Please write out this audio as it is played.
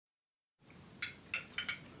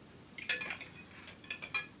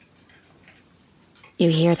You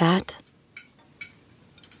hear that?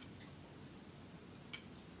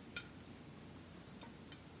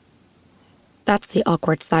 That's the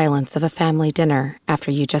awkward silence of a family dinner after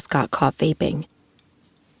you just got caught vaping.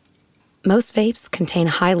 Most vapes contain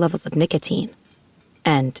high levels of nicotine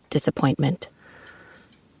and disappointment.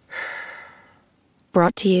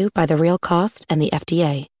 Brought to you by The Real Cost and the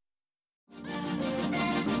FDA.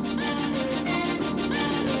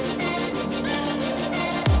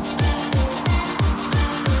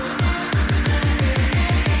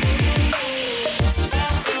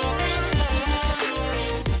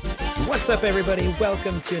 What's up, everybody?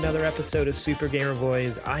 Welcome to another episode of Super Gamer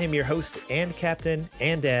Boys. I am your host and captain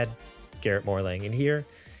and dad, Garrett Morlang, and here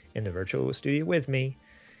in the virtual studio with me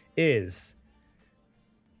is...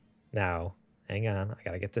 Now, hang on, I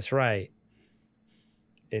gotta get this right.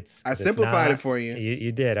 I simplified it for you.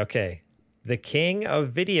 You did, okay. The king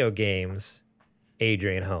of video games,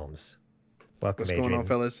 Adrian Holmes. Welcome, What's Adrian. going on,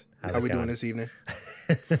 fellas? How we doing this evening?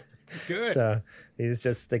 Good. So he's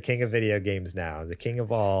just the king of video games now, the king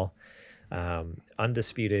of all,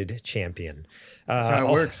 undisputed champion. That's how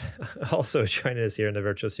it works. Also joining us here in the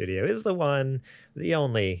virtual studio is the one, the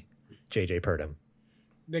only JJ Purdom.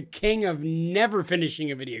 The king of never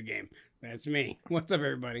finishing a video game. That's me. What's up,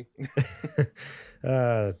 everybody?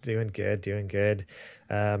 Doing good.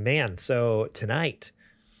 Man, so tonight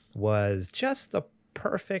was just the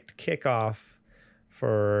perfect kickoff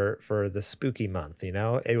for the spooky month. You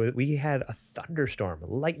know, we had a thunderstorm,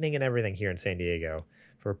 lightning and everything here in San Diego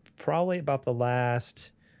for probably about the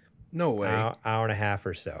last hour and a half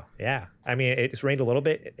or so. Yeah, I mean, it's rained a little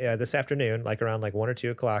bit this afternoon, like around 1 or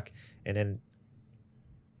 2 o'clock, and then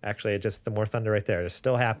actually just the more thunder right there. It's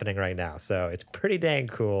still happening right now, so it's pretty dang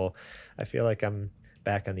cool. I feel like I'm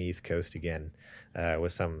back on the East Coast again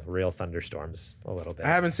with some real thunderstorms a little bit. I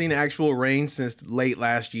haven't seen actual rain since late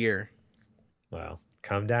last year. Well,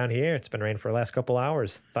 come down here. It's been raining for the last couple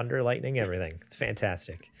hours. Thunder, lightning, everything. It's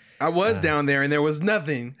fantastic. I was down there and there was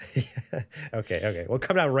nothing. Okay. Well,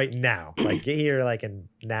 come down right now. Like, get here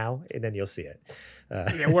now, and then you'll see it.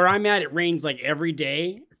 Yeah, where I'm at, it rains every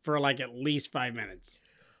day for at least 5 minutes.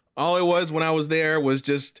 All it was when I was there was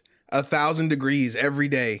just 1,000 degrees every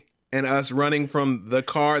day, and us running from the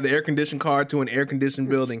air conditioned car to an air conditioned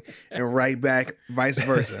building, and right back, vice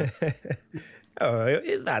versa. Oh,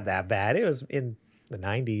 it's not that bad. It was in the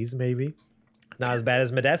 90s, maybe. Not as bad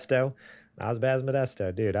as Modesto.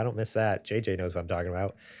 Dude, I don't miss that. JJ knows what I'm talking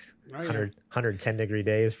about. Oh, 110 degree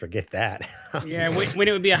days, forget that. Yeah, when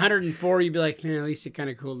it would be 104, you'd be like, man, at least it kind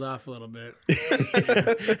of cooled off a little bit.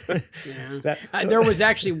 Yeah. There was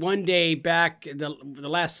actually one day back the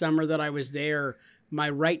last summer that I was there, my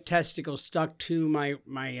right testicle stuck to my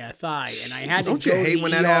thigh, and I had to go to the ER. Don't you hate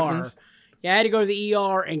when that happens? Yeah, I had to go to the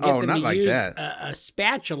ER and get them to use a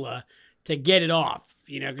spatula to get it off.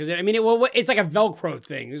 You know, because it's like a Velcro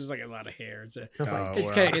thing. There's a lot of hair. It's it's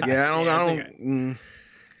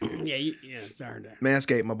hard to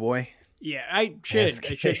Manscaped, my boy. Yeah, I should.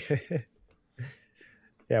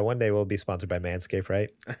 Yeah, one day we'll be sponsored by Manscaped, right?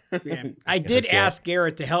 Yeah, I did ask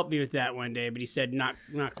Garrett to help me with that one day, but he said not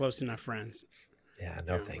close enough friends. Yeah,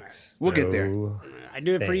 no thanks. We'll get there. I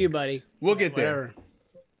do it for you, buddy. We'll get there.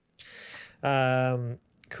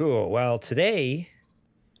 Cool. Well, today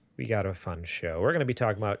we got a fun show. We're going to be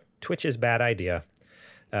talking about Twitch's bad idea.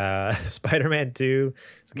 Spider-Man 2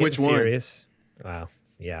 is getting serious. Wow.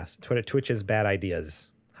 Yes. Twitch's bad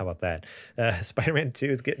ideas. How about that? Spider-Man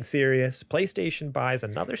 2 is getting serious. PlayStation buys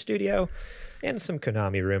another studio and some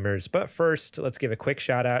Konami rumors. But first, let's give a quick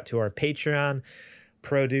shout out to our Patreon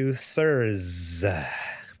producers.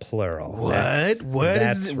 Plural. What?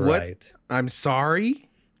 That's right. I'm sorry?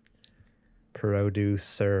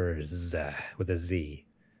 Producers with a Z.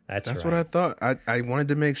 That's right. What I thought. I wanted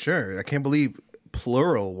to make sure. I can't believe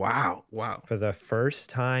plural. Wow. For the first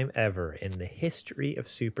time ever in the history of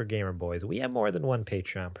Super Gamer Boys, we have more than one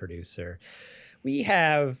Patreon producer. We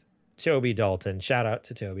have Toby Dalton. Shout out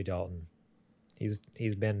to Toby Dalton. He's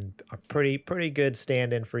been a pretty good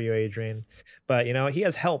stand-in for you, Adrian. But, he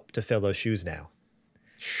has help to fill those shoes now.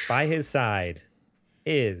 By his side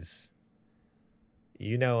is,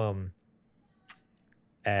 him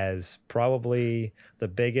as probably the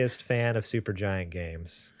biggest fan of Supergiant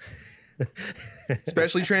games.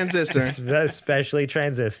 Especially Transistor.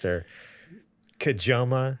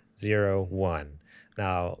 Kajoma01.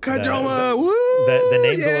 Now, Kajoma, the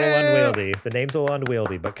name's a little unwieldy. The name's a little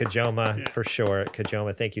unwieldy, but Kajoma for sure.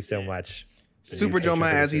 Kajoma, thank you so much. Super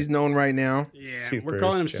Joma, as he's known right now. Yeah, we're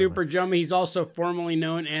calling him Super Joma. He's also formerly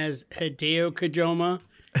known as Hideo Kajoma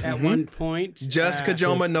at one point. Just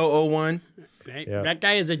Kajoma, no 01. Right? Yep. That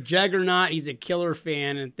guy is a juggernaut. He's a killer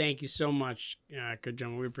fan, and thank you so much,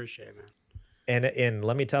 Kojima. We appreciate it, man. And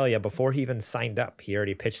let me tell you, before he even signed up, he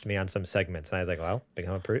already pitched me on some segments, and I was like, "Well,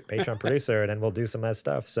 become a Patreon producer, and then we'll do some of that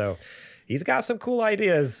stuff." So he's got some cool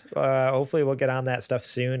ideas. Hopefully, we'll get on that stuff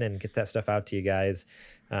soon and get that stuff out to you guys.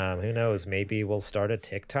 Who knows? Maybe we'll start a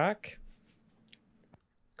TikTok?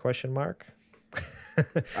 Question mark.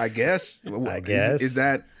 I guess. I guess. Is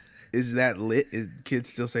that lit? Kids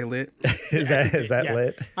still say lit? is that Yeah.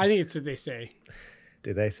 lit? I think it's what they say.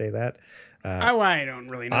 Did they say that? I don't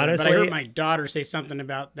really know. Honestly, but I heard my daughter say something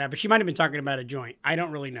about that, but she might have been talking about a joint. I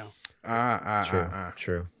don't really know.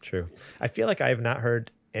 True. I feel like I have not heard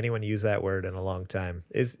anyone use that word in a long time.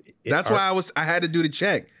 Why I had to do the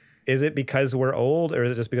check. Is it because we're old, or is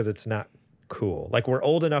it just because it's not cool? Like we're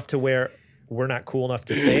old enough to where we're not cool enough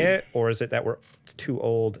to say it, or is it that we're too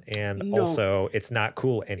old and also it's not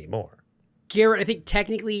cool anymore? Garrett, I think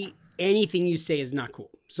technically anything you say is not cool.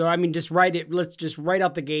 So I mean, just write it. Let's just right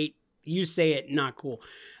out the gate. You say it, not cool.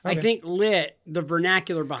 Okay. I think lit, the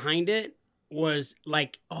vernacular behind it was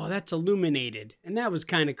like, oh, that's illuminated. And that was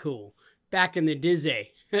kind of cool. Back in the Dizzy,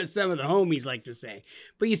 as some of the homies like to say.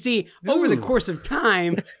 But you see, over the course of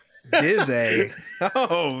time. Dizzy.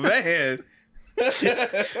 Oh, man.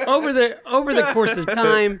 over the course of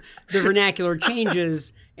time, the vernacular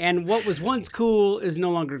changes. And what was once cool is no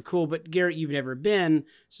longer cool. But Garrett, you've never been,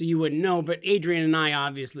 so you wouldn't know. But Adrian and I,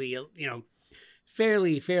 obviously,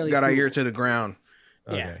 fairly got our ear to the ground.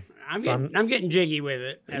 Yeah, okay. I'm getting jiggy with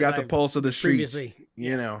it. You got the pulse of the streets.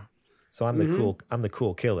 So I'm the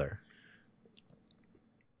cool killer.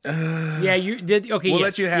 Yeah, you did. Okay, we'll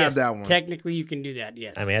let you have that one. Technically, you can do that.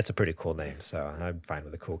 Yes. I mean, that's a pretty cool name, so I'm fine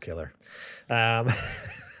with the cool killer.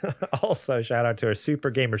 Also, shout out to our Super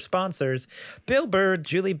Gamer sponsors: Bill Bird,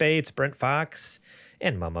 Julie Bates, Brent Fox,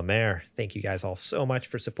 and Mama Mare. Thank you guys all so much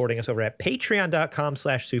for supporting us over at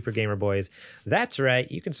patreon.com/supergamerboys. That's right.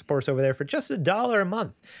 You can support us over there for just $1 a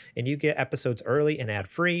month, and you get episodes early and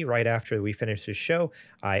ad-free right after we finish this show.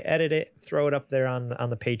 I edit it, throw it up there on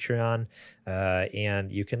the Patreon,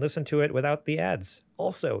 and you can listen to it without the ads.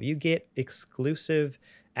 Also, you get exclusive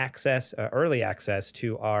access, early access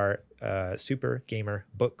to our Super Gamer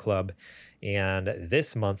Book Club. And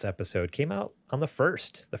this month's episode came out on the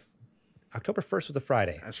 1st. October 1st was a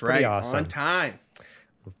Friday. That's pretty right. Awesome. On time.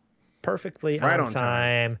 Perfectly right on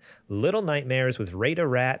time. Little Nightmares with Raider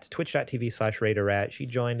Rat, twitch.tv/Raider Rat. She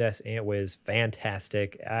joined us and it was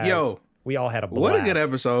fantastic. We all had a blast. What a good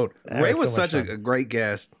episode. Ray was such a great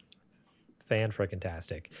guest.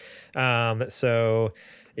 Fan-freaking-tastic. So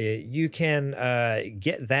you can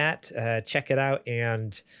get that, check it out,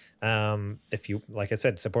 and if you, like I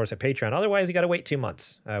said, support us at Patreon. Otherwise, you got to wait 2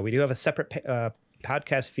 months. We do have a separate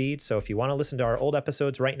podcast feed, so if you want to listen to our old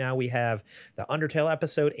episodes, right now we have the Undertale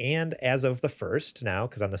episode, and as of the 1st now,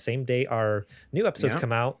 because on the same day our new episodes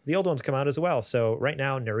come out, the old ones come out as well. So right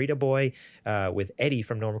now, Narita Boy with Eddie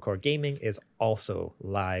from Normcore Gaming is also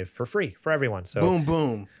live for free for everyone. So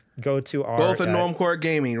boom. Go to our both of Normcore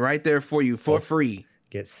Gaming right there for you for free.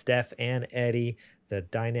 Get Steph and Eddie, the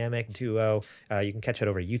dynamic duo. You can catch it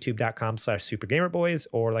over youtube.com/supergamerboys,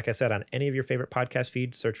 or like I said, on any of your favorite podcast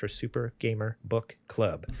feeds, search for Super Gamer Book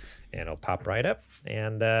Club, and it'll pop right up,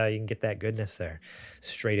 and you can get that goodness there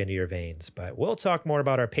straight into your veins. But we'll talk more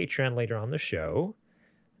about our Patreon later on the show.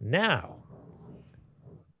 Now,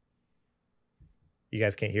 you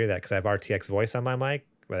guys can't hear that because I have RTX voice on my mic,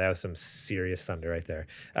 but that was some serious thunder right there.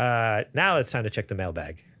 Now it's time to check the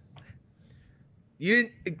mailbag. You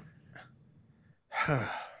didn't...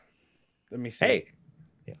 Let me see. Hey,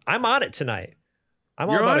 I'm on it tonight.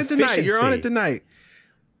 You're on it tonight.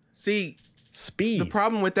 See, speed. The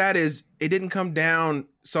problem with that is it didn't come down.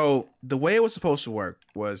 So the way it was supposed to work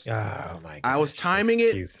was, oh my gosh, I was timing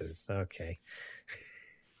excuses. Okay.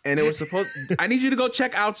 And it was supposed. I need you to go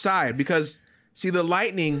check outside because see the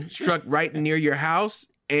lightning struck right near your house,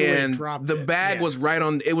 and the bag was right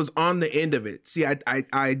on. It was on the end of it. See,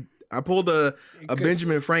 I pulled a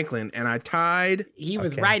Benjamin Franklin and I tied. He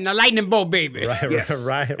was riding a lightning bolt, baby.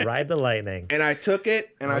 Ride the lightning. And I took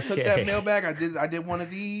it and I took that mailbag. I did one of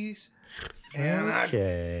these and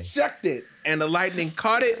I shucked it. And the lightning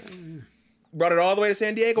caught it, brought it all the way to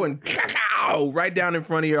San Diego and right down in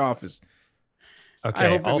front of your office. Okay. I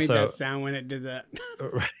hope it made that sound when it did that.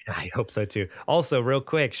 I hope so too. Also, real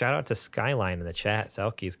quick, shout out to Skyline in the chat.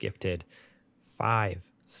 Selkie's gifted 5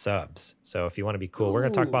 subs. So if you want to be cool, we're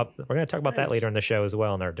gonna talk about that later in the show as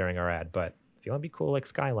well, during our ad. But if you want to be cool like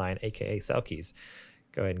Skyline, aka Selkies,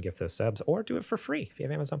 go ahead and gift those subs, or do it for free if you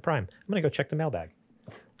have Amazon Prime. I'm gonna go check the mailbag.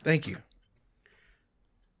 Thank you.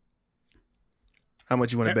 How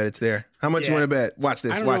much you want to bet it's there? How much you want to bet? Watch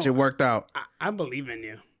this. Watch it worked out. I believe in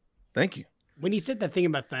you. Thank you. When he said that thing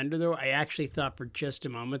about thunder, though, I actually thought for just a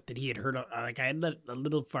moment that he had heard, I had let a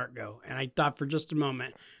little fart go, and I thought for just a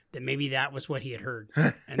moment that maybe that was what he had heard.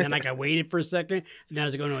 And then I waited for a second, and then I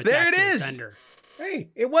was going, no, it's there it actually is. Thunder.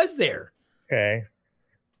 Hey, it was there. Okay.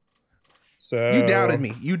 So you doubted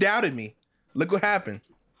me. Look what happened.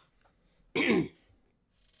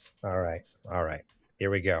 All right. Here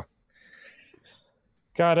we go.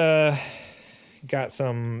 Got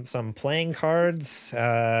some playing cards,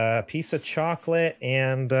 piece of chocolate,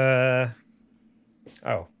 and oh,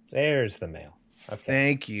 there's the mail. Okay.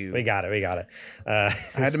 Thank you. We got it. I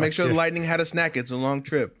had to make sure the lightning had a snack. It's a long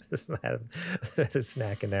trip. There's a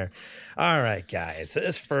snack in there. All right, guys.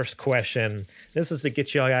 This first question, this is to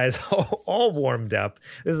get you guys all warmed up.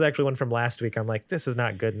 This is actually one from last week. I'm like, this is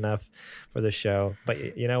not good enough for the show.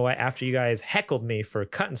 But you know what? After you guys heckled me for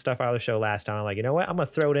cutting stuff out of the show last time, I'm like, you know what? I'm going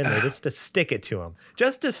to throw it in there just to stick it to them.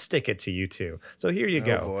 Just to stick it to you two. So here you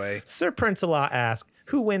go. Boy. Sir Prince-a-Lot asks,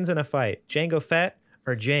 who wins in a fight, Jango Fett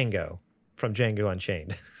or Django from Django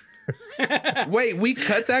Unchained? Wait, we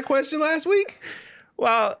cut that question last week?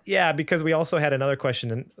 Well, yeah, because we also had another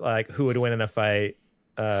question, like who would win in a fight.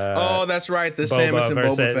 Oh, that's right, the Boba Samus and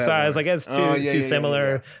versus, Boba Fett. So I was like, it's too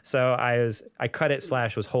similar. Yeah. So I cut it /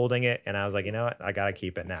 was holding it, and I was like, you know what, I gotta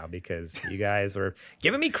keep it now because you guys were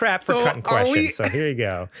giving me crap for cutting questions. So here you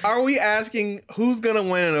go. Are we asking who's gonna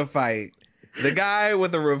win in a fight? The guy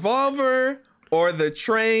with a revolver or the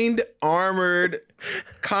trained armored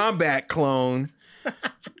combat clone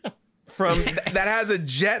that has a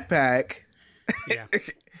jetpack? Yeah.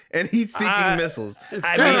 And he's seeking missiles. It's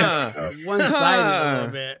one-sided a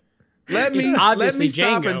little bit. Let me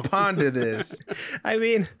stop and ponder this. I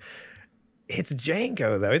mean, it's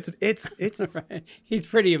Django though. It's right. He's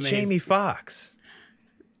pretty amazing. Jamie Foxx.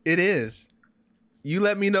 It is. You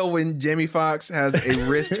let me know when Jamie Foxx has a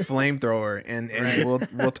wrist flamethrower, and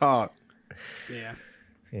we'll talk. Yeah.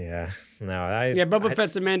 Yeah. No. Boba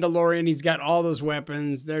Fett's a Mandalorian. He's got all those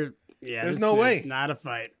weapons. There's no way. Not a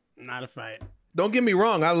fight. Don't get me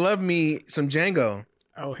wrong. I love me some Django.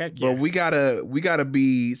 Oh heck yeah! But we gotta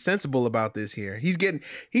be sensible about this here.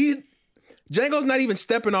 Django's not even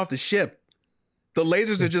stepping off the ship. The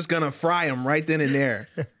lasers are just gonna fry him right then and there,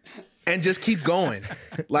 and just keep going.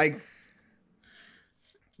 Like,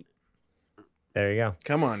 there you go.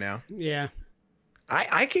 Come on now. Yeah.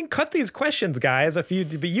 I can cut these questions, guys. But you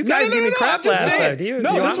guys give me crap I'm just last saying.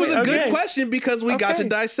 time. This was a good question because we got to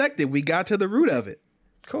dissect it. We got to the root of it.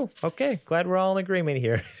 Cool. Okay. Glad we're all in agreement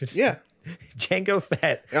here. Yeah. Django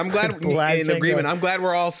Fett. I'm glad in agreement. I'm glad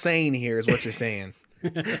we're all sane here is what you're saying.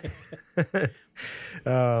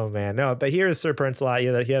 Oh, man. No, but here's Sir Prince-a-Lot.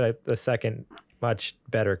 He had a second much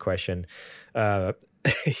better question.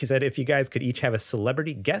 He said, if you guys could each have a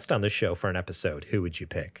celebrity guest on the show for an episode, who would you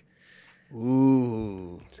pick?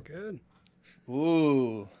 Ooh. That's good.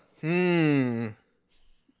 Ooh.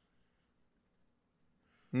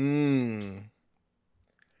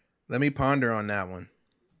 Let me ponder on that one.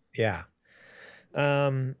 Yeah.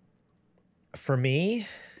 For me,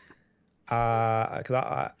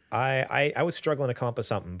 because I was struggling to come up with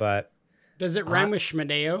something, but does it rhyme with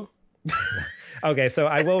Schmideo? Okay, so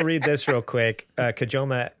I will read this real quick.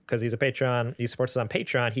 Kajoma, because he's a Patreon, he supports us on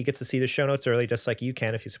Patreon. He gets to see the show notes early, just like you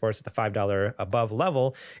can if you support us at the $5 above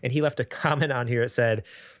level. And he left a comment on here that said,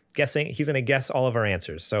 guessing he's going to guess all of our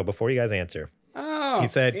answers. So before you guys answer, he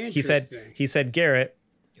said Garrett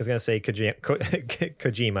is going to say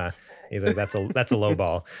Kojima. He's like, that's a low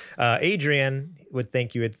ball. Adrian would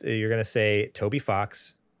think you're going to say Toby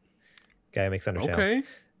Fox. Guy makes Undertale. Okay.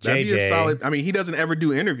 That'd be a solid. I mean, he doesn't ever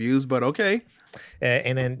do interviews, but okay.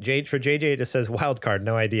 And then for JJ, it just says wild card,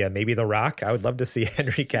 no idea. Maybe The Rock. I would love to see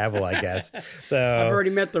Henry Cavill, I guess. So I've already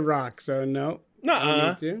met The Rock, so no.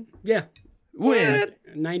 Nuh-uh. Yeah. When?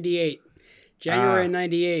 98. January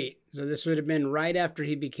 98. So this would have been right after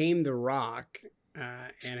he became The Rock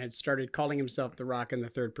and had started calling himself The Rock in the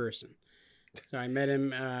third person. So I met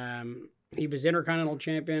him. He was Intercontinental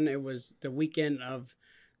Champion. It was the weekend of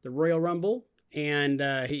the Royal Rumble. And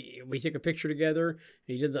we took a picture together.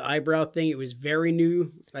 He did the eyebrow thing. It was very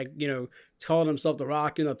new, like, calling himself The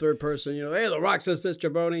Rock in the third person. Hey, The Rock says this,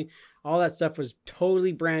 Jabroni. All that stuff was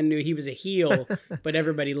totally brand new. He was a heel, but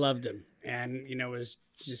everybody loved him, and was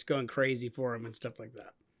just going crazy for him and stuff like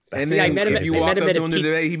that. And then if you walked up to him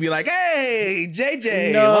today, he'd be like, "Hey,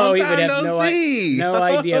 JJ, no, long he time would have no see." No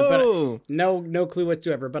idea, but no clue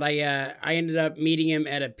whatsoever. But I ended up meeting him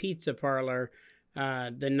at a pizza parlor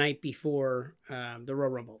the night before the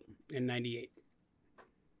Royal Rumble in '98.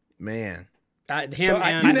 Man,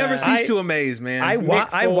 You never cease to amaze, man. I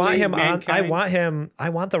want him on. I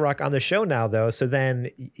want The Rock on the show now, though. So then,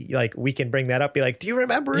 like, we can bring that up. Be like, do you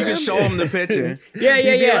remember? You can show him the picture. Yeah.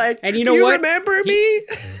 Like, and you know what? Do you remember me?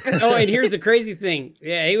 Oh, and here's the crazy thing.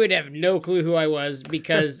 Yeah, he would have no clue who I was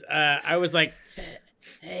because I was like,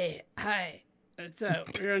 "Hey, hi, what's up?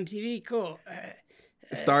 You're on TV, cool."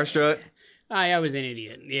 Starstruck. I was an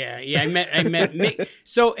idiot. Yeah. I met Mick.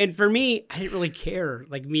 So, and for me, I didn't really care,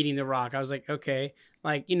 like, meeting The Rock. I was like, okay,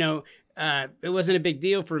 like, it wasn't a big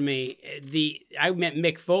deal for me. I met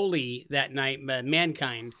Mick Foley that night,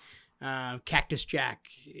 Mankind, Cactus Jack,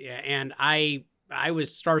 and I was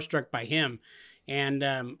starstruck by him. And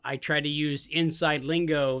I tried to use inside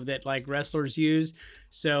lingo that, like, wrestlers use.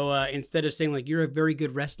 So instead of saying, like, you're a very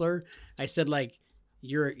good wrestler, I said, like,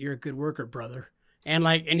 you're a good worker, brother. And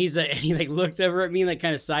he looked over at me and, like,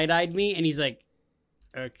 kind of side-eyed me, and he's like,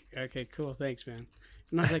 okay, cool, thanks, man.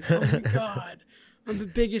 And I was like, oh my God, I'm the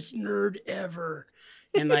biggest nerd ever.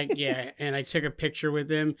 And, like, yeah, and I took a picture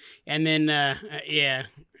with him, and then I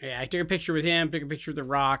took a picture with him, took a picture with The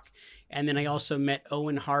Rock, and then I also met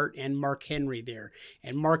Owen Hart and Mark Henry there.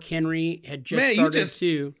 And Mark Henry had just started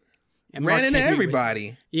too. And ran into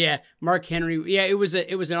everybody. Mark Henry. Yeah, it was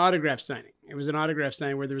an autograph signing. It was an autograph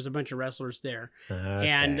signing where there was a bunch of wrestlers there,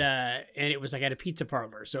 and it was like at a pizza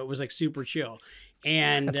parlor, so it was like super chill.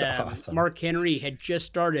 And awesome. Mark Henry had just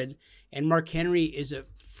started, and Mark Henry is a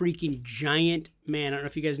freaking giant man. I don't know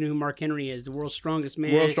if you guys know who Mark Henry is, the world's strongest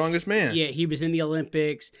man. Yeah, he was in the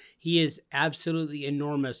Olympics. He is absolutely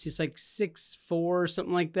enormous. He's like 6'4",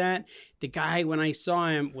 something like that. The guy, when I saw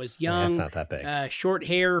him, was young. That's not that big. Short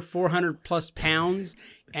hair, 400 plus pounds,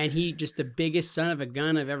 and he just the biggest son of a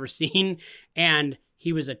gun I've ever seen. And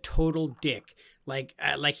he was a total dick. Like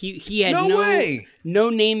he had no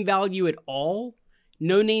name value at all.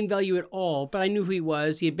 No name value at all, but I knew who he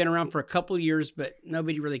was. He had been around for a couple of years, but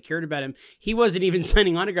nobody really cared about him. He wasn't even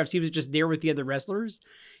signing autographs. He was just there with the other wrestlers.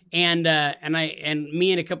 And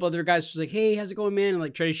me and a couple other guys was like, "Hey, how's it going, man?" And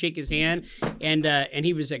like try to shake his hand. And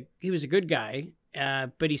he was a good guy,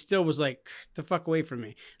 but he still was like, "The fuck away from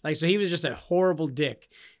me!" Like, so he was just a horrible dick.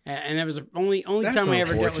 And that was the only time I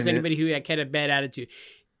ever dealt with anybody who had a bad attitude.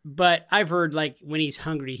 But I've heard, like, when he's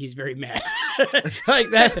hungry, he's very mad. Like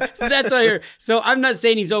that. That's what I heard. So I'm not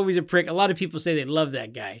saying he's always a prick. A lot of people say they love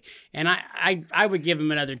that guy. And I would give him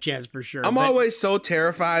another chance for sure. I'm always so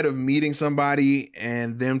terrified of meeting somebody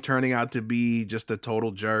and them turning out to be just a total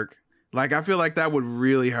jerk. Like, I feel like that would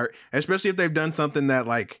really hurt, especially if they've done something that,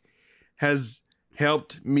 like, has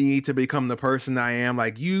helped me to become the person I am.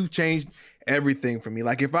 Like, you've changed everything for me.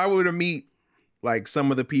 Like, if I were to meet, like, some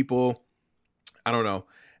of the people, I don't know,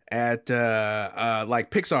 at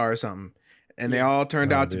like Pixar or something, and they all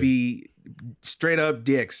turned out to be straight up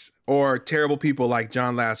dicks or terrible people like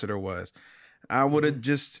John Lasseter was, it would have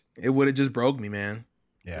just broke me, man.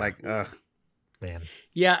 Yeah. Like, man.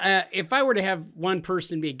 Yeah. If I were to have one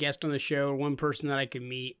person be a guest on the show or one person that I could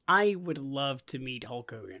meet, I would love to meet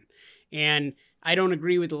Hulk Hogan. And I don't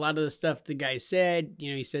agree with a lot of the stuff the guy said.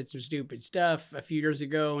 You know, he said some stupid stuff a few years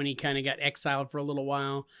ago and he kind of got exiled for a little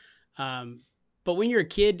while. But when you're a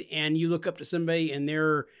kid and you look up to somebody and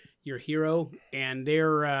they're your hero and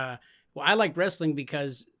they're, I like wrestling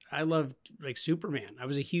because I loved, like, Superman. I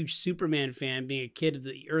was a huge Superman fan being a kid of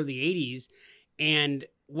the early 80s. And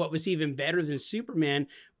what was even better than Superman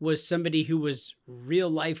was somebody who was real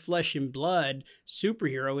life flesh and blood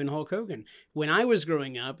superhero in Hulk Hogan. When I was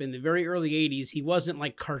growing up in the very early 80s, he wasn't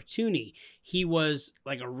like cartoony. He was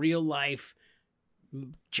like a real life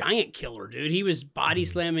giant killer, dude. He was body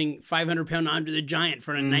slamming 500-pound Andre the Giant in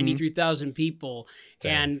front of 93,000 people.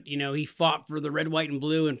 Damn. And, you know, he fought for the red, white, and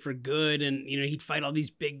blue and for good. And, you know, he'd fight all these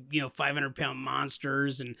big, 500-pound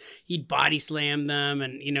monsters and he'd body slam them.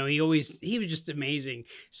 And, you know, he was just amazing.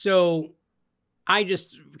 So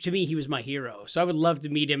to me, he was my hero. So I would love to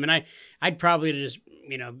meet him. And I'd probably just,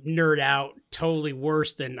 nerd out totally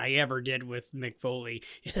worse than I ever did with Mick Foley.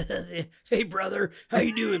 Hey, brother, how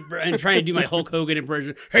you doing, bro? And trying to do my Hulk Hogan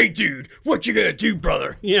impression. Hey, dude, what you gonna do,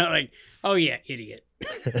 brother? Like, oh yeah, idiot.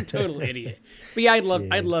 Total idiot. But yeah, I'd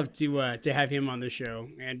love to have him on the show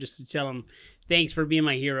and just to tell him thanks for being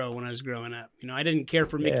my hero when I was growing up. I didn't care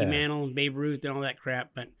for Mickey Mantle and Babe Ruth and all that crap,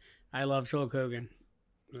 but I loved Hulk Hogan.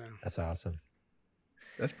 So. That's awesome.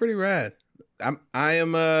 That's pretty rad. I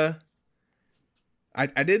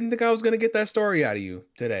didn't think I was going to get that story out of you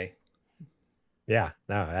today. Yeah,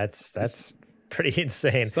 no, that's pretty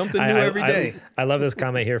insane. Something new every day. I love this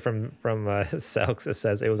comment here from Selks. It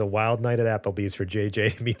says, it was a wild night at Applebee's for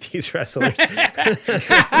JJ to meet these wrestlers.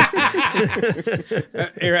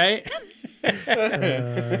 Right?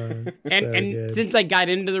 And since I got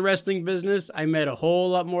into the wrestling business, I met a whole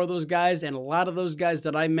lot more of those guys, and a lot of those guys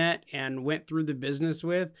that I met and went through the business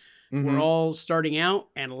with were all starting out,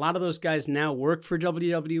 and a lot of those guys now work for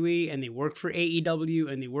WWE, and they work for AEW,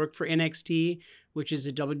 and they work for NXT, which is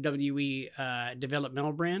a WWE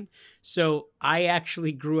developmental brand. So I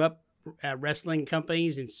actually grew up wrestling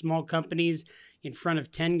companies and small companies in front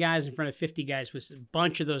of 10 guys, in front of 50 guys, with a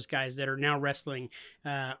bunch of those guys that are now wrestling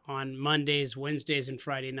on Mondays, Wednesdays, and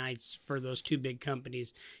Friday nights for those two big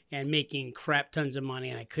companies and making crap tons of money.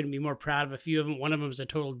 And I couldn't be more proud of a few of them. One of them is a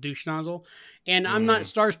total douche nozzle. And I'm not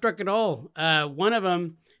starstruck at all. One of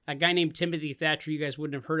them, a guy named Timothy Thatcher, you guys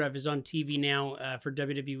wouldn't have heard of, is on TV now for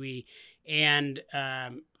WWE. And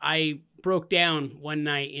I broke down one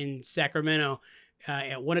night in Sacramento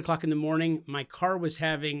at 1 o'clock in the morning. My car was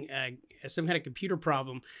having some kind of computer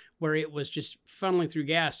problem where it was just funneling through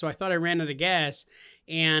gas. So I thought I ran out of gas,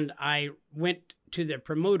 and I went to the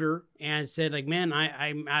promoter and said, like, man,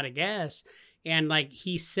 I'm out of gas. And like,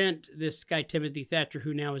 he sent this guy, Timothy Thatcher,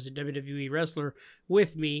 who now is a WWE wrestler,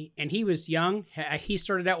 with me. And he was young. He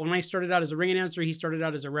started out, when I started out as a ring announcer, he started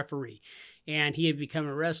out as a referee. And he had become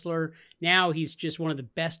a wrestler. Now he's just one of the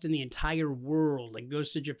best in the entire world. Like,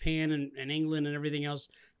 goes to Japan and England and everything else.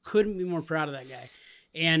 Couldn't be more proud of that guy.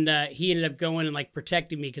 And he ended up going and like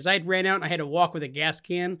protecting me, because I had ran out and I had to walk with a gas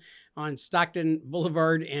can on Stockton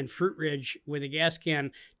Boulevard and Fruit Ridge with a gas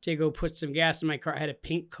can to go put some gas in my car. I had a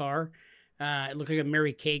pink car. It looked like a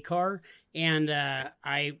Mary Kay car. And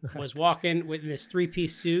I was walking with this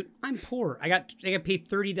 3-piece suit. I'm poor. I got paid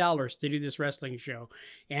 $30 to do this wrestling show.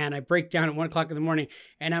 And I break down at 1 o'clock in the morning,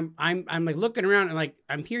 and I'm like looking around, and like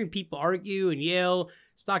I'm hearing people argue and yell,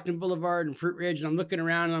 Stockton Boulevard and Fruit Ridge. And I'm looking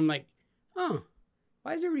around and I'm like, oh,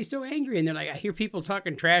 why is everybody so angry? And they're like, I hear people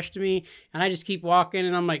talking trash to me, and I just keep walking,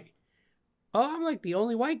 and I'm like, oh, I'm like the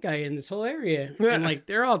only white guy in this whole area. And like,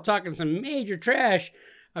 they're all talking some major trash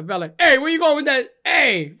about like, hey, where you going with that?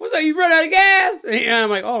 Hey, what's that? You run out of gas? And I'm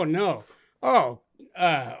like, oh no. So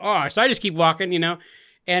I just keep walking, you know?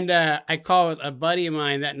 And I called a buddy of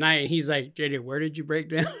mine that night, and he's like, JJ, where did you break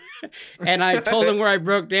down? And I told him where I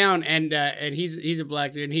broke down, and he's a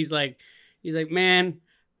black dude, and he's like, man,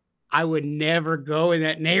 I would never go in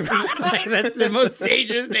that neighborhood. Like, that's the most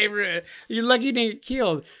dangerous neighborhood. You're lucky you didn't get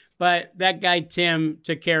killed. But that guy, Tim,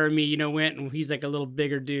 took care of me, you know, went, and he's like a little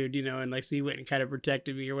bigger dude, you know, and like, so he went and kind of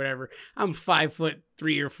protected me or whatever. I'm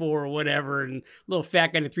 5'3" or 4 or whatever, and a little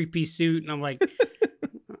fat guy in a 3-piece suit. And I'm like,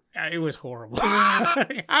 it was horrible.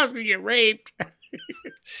 I was going to get raped.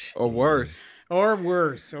 Or worse. Or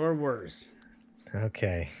worse.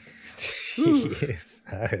 Okay. Jeez.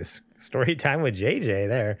 That was story time with JJ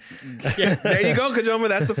there. Yeah. There you go, Kajoma.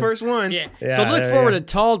 That's the first one. Yeah. So look forward to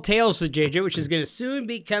Tall Tales with JJ, which is going to soon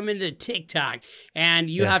be coming to TikTok. And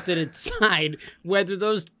you have to decide whether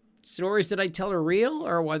those stories that I tell are real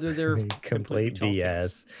or whether they're complete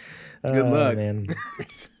BS. Good luck, man.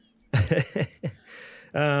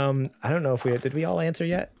 I don't know if did we all answer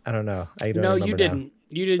yet? I don't know. No, you didn't. Now.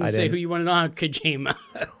 You didn't say who you wanted on Kojima.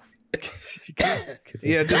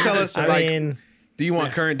 Yeah, just tell us. Do you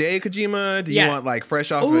want current day Kojima? Do you want like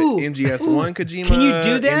fresh off of MGS1 Kojima? Can you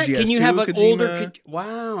do that? MGS2 can you have an Kojima? older?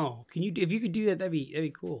 Wow. Can you? If you could do that, that'd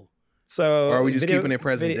be cool. So, or are we just keeping it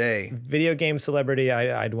present day? Video game celebrity,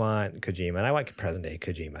 I'd want Kojima, and I want present day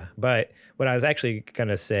Kojima. But what I was actually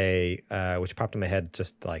gonna say, which popped in my head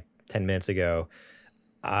just like 10 minutes ago,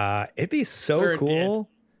 it'd be so cool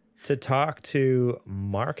to talk to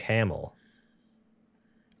Mark Hamill.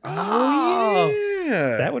 Oh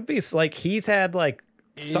yeah, that would be like, he's had like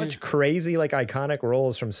such crazy like iconic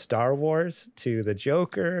roles, from Star Wars to the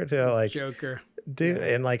Joker to like dude,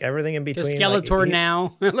 and like everything in between. To Skeletor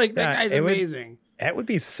now, like that guy's amazing. That would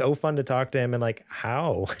be so fun to talk to him, and like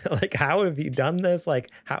how have you done this? Like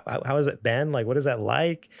how has it been? Like what is that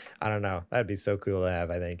like? I don't know. That'd be so cool to have,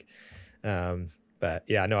 I think. But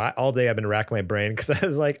yeah, no, all day I've been racking my brain because I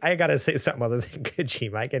was like, I got to say something other than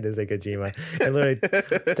Kojima. I can't just say Kojima. And literally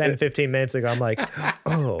 10, 15 minutes ago, I'm like,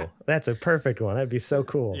 oh, that's a perfect one. That'd be so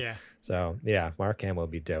cool. Yeah. So yeah, Mark Hamill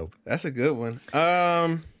would be dope. That's a good one.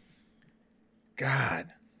 God,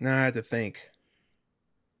 now I have to think.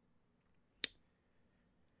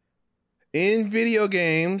 In video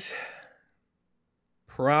games,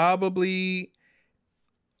 probably,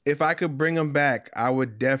 if I could bring them back, I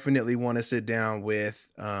would definitely want to sit down with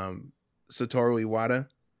Satoru Iwata.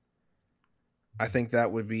 I think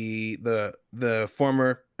that would be the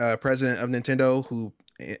former president of Nintendo, who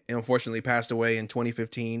unfortunately passed away in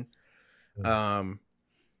 2015. I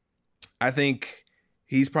think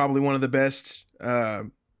he's probably one of the best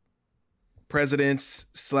presidents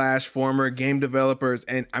 / former game developers.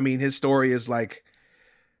 And I mean, his story is like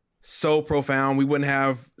so profound. We wouldn't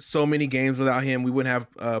have so many games without him. We wouldn't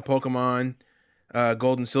have Pokemon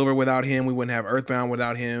Gold and Silver without him. We wouldn't have Earthbound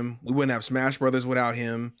without him. We wouldn't have Smash Brothers without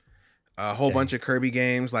him. A whole bunch of Kirby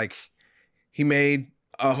games. Like, he made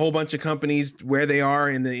a whole bunch of companies where they are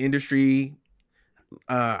in the industry.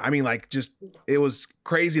 I mean, like, just, it was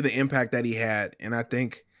crazy the impact that he had. And I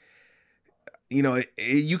think, you know,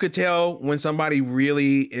 you could tell when somebody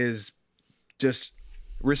really is just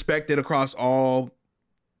respected across all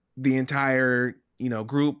the entire, you know,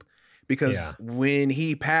 group, because when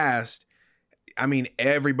he passed, I mean,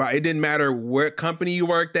 everybody, it didn't matter what company you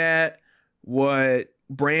worked at, what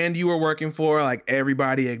brand you were working for, like,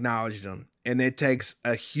 everybody acknowledged him. And it takes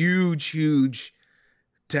a huge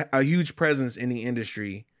presence in the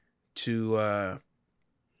industry to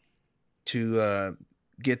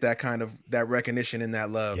get that kind of that recognition and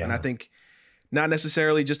that love. And I think not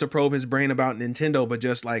necessarily just to probe his brain about Nintendo, but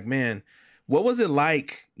just like, man, what was it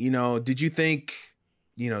like? You know, did you think,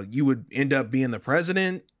 you know, you would end up being the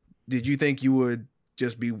president? Did you think you would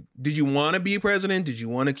just be, did you want to be president? Did you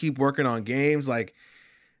want to keep working on games? Like,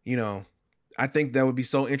 you know, I think that would be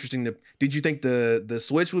so interesting did you think the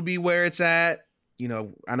Switch would be where it's at? You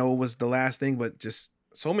know, I know it was the last thing, but just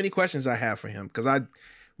so many questions I have for him, because I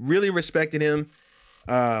really respected him.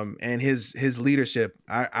 And his leadership.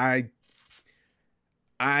 I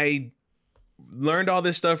learned all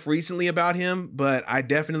this stuff recently about him, but I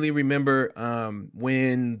definitely remember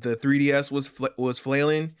when the 3DS was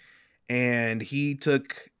flailing, and he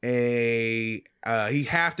took he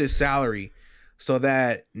halved his salary so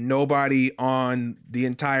that nobody on the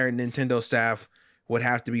entire Nintendo staff would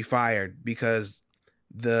have to be fired because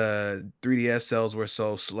the 3DS sales were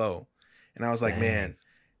so slow. And I was like, man,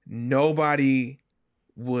 nobody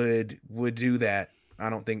would do that. I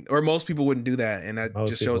don't think, or most people wouldn't do that. And that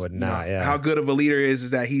just shows how good of a leader is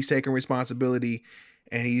that he's taking responsibility,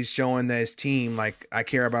 and he's showing that his team, like, I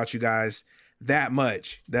care about you guys that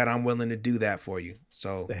much that I'm willing to do that for you.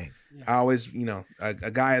 So I always, you know,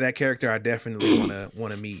 a guy of that character, I definitely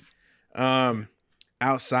want to meet.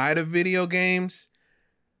 Outside of video games,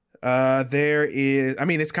 there is, I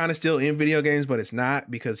mean, it's kind of still in video games, but it's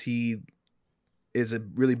not, because he is a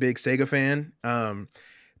really big Sega fan.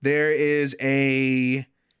 There is I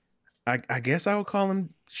guess I would call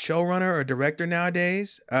him showrunner or director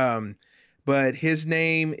nowadays. But his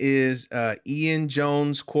name is Ian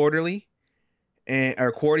Jones Quarterly,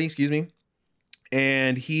 excuse me.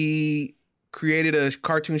 And he created a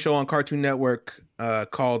cartoon show on Cartoon Network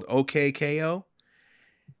called OKKO.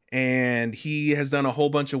 And he has done a whole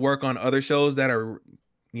bunch of work on other shows that are,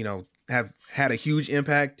 you know, have had a huge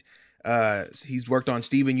impact. He's worked on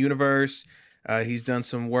Steven Universe. He's done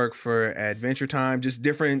some work for Adventure Time, just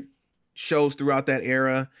different shows throughout that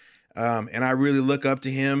era. And I really look up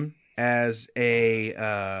to him as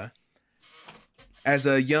a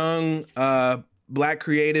young Black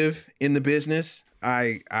creative in the business.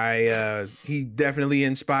 He definitely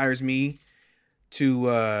inspires me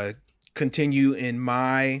to continue in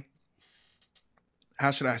my,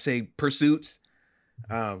 how should I say, pursuits.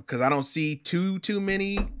 Because I don't see too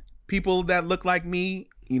many people that look like me,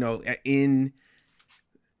 you know, and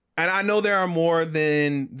I know there are more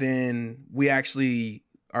than we actually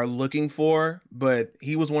are looking for, but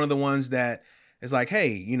he was one of the ones that is like, hey,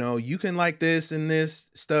 you know, you can like this and this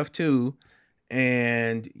stuff too,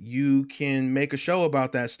 and you can make a show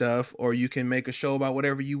about that stuff, or you can make a show about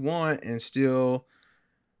whatever you want, and still,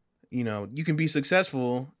 you know, you can be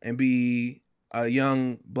successful and be a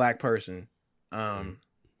young Black person.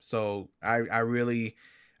 So I really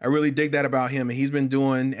dig that about him, and he's been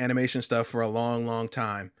doing animation stuff for a long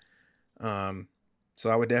time. So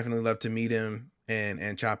I would definitely love to meet him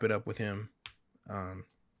and chop it up with him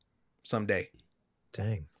someday.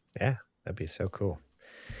 Dang. Yeah, that'd be so cool.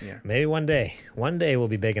 Yeah. Maybe one day we'll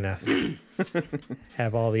be big enough.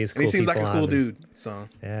 Have all these cool people. And he seems like a cool dude. So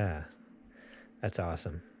yeah. That's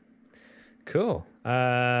awesome. Cool.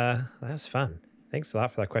 That was fun. Thanks a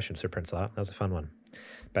lot for that question, Sir Prince-Lot. That was a fun one.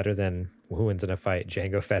 Better than who wins in a fight,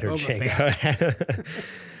 Django Fett or Django.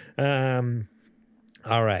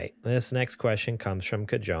 All right. This next question comes from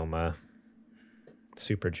Kajoma.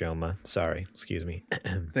 Super Joma. Sorry. Excuse me.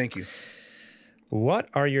 Thank you. What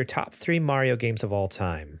are your top 3 Mario games of all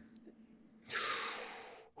time?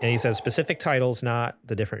 And he says specific titles, not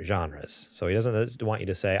the different genres. So he doesn't want you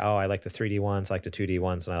to say, oh, I like the 3D ones, I like the 2D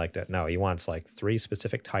ones, and I like that. No, he wants like 3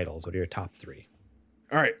 specific titles. What are your top 3?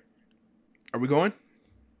 All right. Are we going?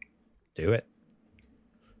 Do it.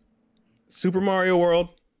 Super Mario World,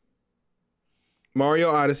 Mario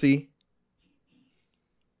Odyssey,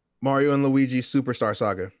 Mario and Luigi Superstar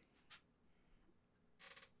Saga.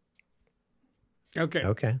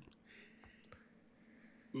 Okay.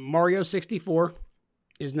 Mario 64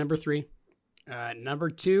 is number 3. Number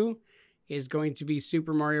 2 is going to be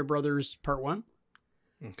Super Mario Brothers Part 1.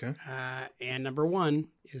 Okay. And number 1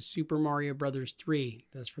 is Super Mario Brothers 3.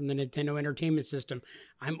 That's from the Nintendo Entertainment System.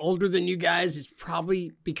 I'm older than you guys. It's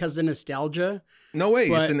probably because of nostalgia. No way.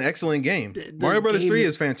 It's an excellent game. Mario Brothers 3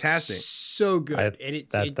 is fantastic. So good.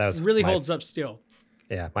 It really holds up still.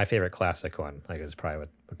 Yeah, my favorite classic one, I guess, would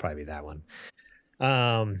probably be that one.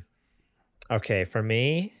 Okay, for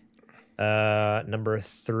me, number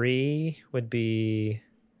 3 would be.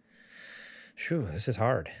 Phew, this is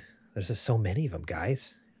hard. There's just so many of them,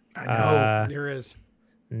 guys. I know. There is.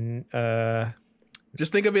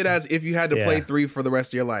 Just think of it as if you had to play 3 for the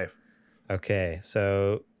rest of your life. Okay,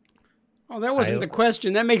 so. Oh, that wasn't the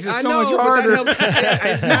question. That makes it so much but harder.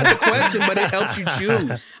 It's not the question, but it helps you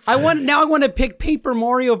choose. I want to pick Paper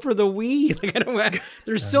Mario for the Wii.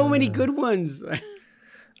 There's so many good ones.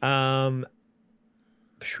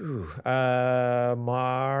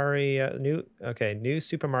 New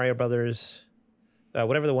Super Mario Brothers.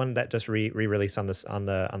 Whatever the one that just re-released on the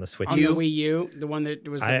Switch. On the Wii U, the one that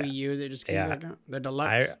was the Wii U that just came out, the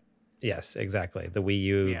Deluxe. Yes, exactly. The Wii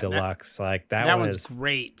U Deluxe, that one one's is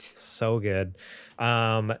great. So good.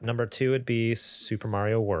 Number 2 would be Super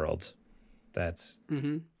Mario World. That's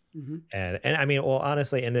and I mean, well,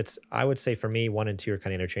 honestly, and I would say for me, 1 and 2 are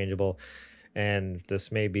kind of interchangeable, and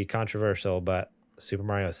this may be controversial, but Super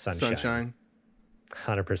Mario Sunshine,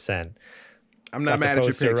 100%. I'm not mad at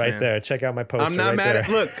your picks, right man. there. Check out my poster. I'm not mad at.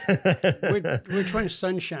 Look, which one is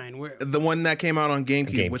Sunshine? The one that came out on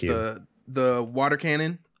GameCube with the water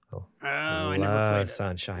cannon. I never played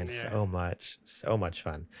Sunshine so much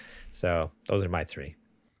fun. So those are my 3.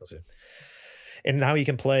 And now you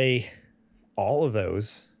can play all of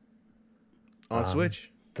those on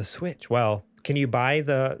Switch. The Switch. Well, can you buy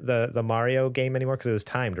the Mario game anymore? Because it was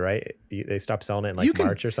timed, right? They stopped selling it in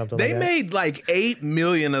March or something. They made 8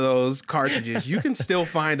 million of those cartridges. You can still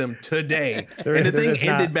find them today. And the thing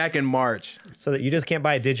ended back in March. So that you just can't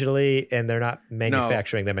buy it digitally, and they're not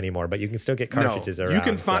manufacturing them anymore. But you can still get cartridges around. You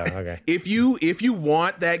can find if you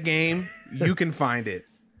want that game, you can find it.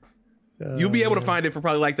 You'll be able to find it for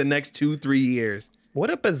probably the next 2-3 years. What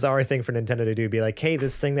a bizarre thing for Nintendo to do. Be like, hey,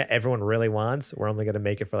 this thing that everyone really wants, we're only going to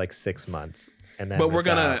make it for 6 months. And then we're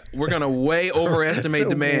gonna way overestimate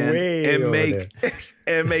demand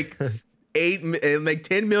and make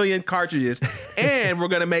 10 million cartridges, and we're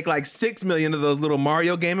gonna make 6 million of those little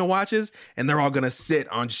Mario Game & Watches, and they're all gonna sit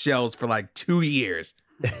on shelves for 2 years.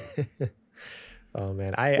 Oh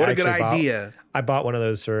man, what a good idea! I bought one of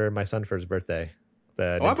those for my son for his birthday.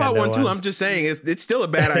 I bought one too. I'm just saying it's still a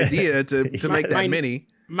bad idea to make that many.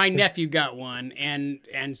 My nephew got one, and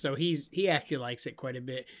so he actually likes it quite a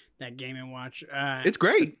bit. That Game & Watch, it's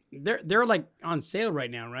great. They're on sale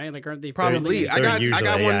right now, right? Aren't they? Probably. I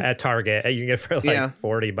got one at Target. You can get for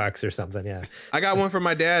 $40 or something. Yeah, I got one for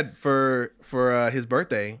my dad for his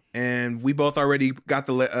birthday, and we both already got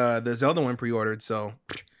the Zelda one pre-ordered. So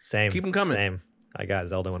same, keep them coming. Same. I got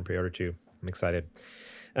Zelda one pre-ordered too. I'm excited.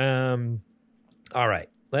 All right,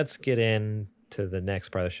 let's get into the next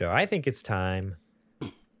part of the show. I think it's time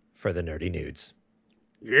for the nerdy nudes.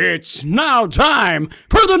 It's now time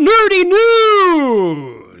for the nerdy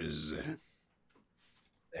news.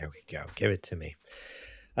 There we go. Give it to me.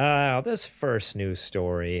 This first news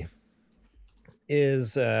story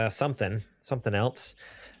is something else.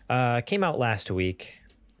 Came out last week.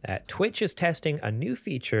 Twitch is testing a new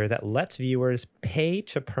feature that lets viewers pay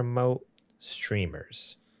to promote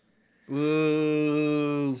streamers.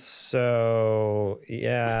 Ooh. So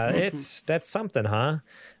yeah, that's something, huh?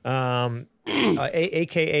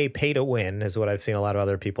 AKA pay to win is what I've seen a lot of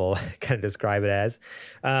other people kind of describe it as.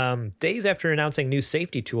 Days after announcing new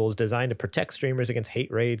safety tools designed to protect streamers against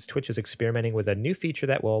hate raids, Twitch is experimenting with a new feature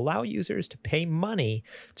that will allow users to pay money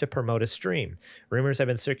to promote a stream. Rumors have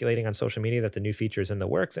been circulating on social media that the new feature is in the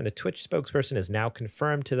works, and a Twitch spokesperson has now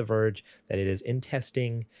confirmed to The Verge that it is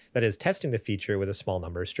testing the feature with a small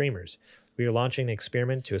number of streamers. We are launching an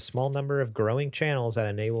experiment to a small number of growing channels that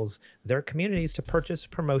enables their communities to purchase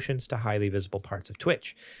promotions to highly visible parts of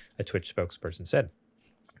Twitch, a Twitch spokesperson said.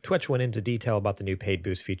 Twitch went into detail about the new paid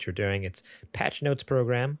boost feature during its patch notes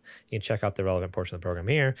program. You can check out the relevant portion of the program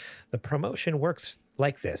here. The promotion works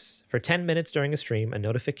like this. For 10 minutes during a stream, a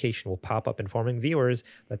notification will pop up informing viewers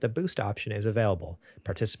that the boost option is available.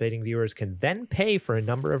 Participating viewers can then pay for a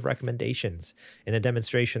number of recommendations. In the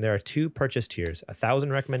demonstration, there are 2 purchase tiers,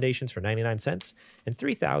 1,000 recommendations for 99 cents and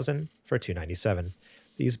 3,000 for $2.97.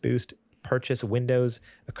 These boost purchase windows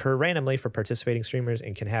occur randomly for participating streamers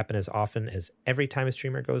and can happen as often as every time a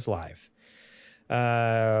streamer goes live.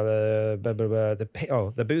 The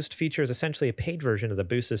Boost feature is essentially a paid version of the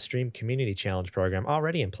Boost the Stream Community Challenge program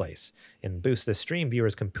already in place. In Boost the Stream,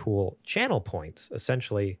 viewers can pool channel points,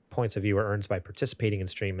 essentially points a viewer earns by participating in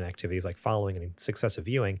streaming activities like following and successive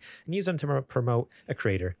viewing, and use them to promote a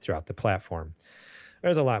creator throughout the platform.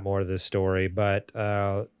 There's a lot more to this story, but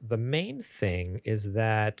the main thing is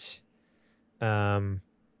that from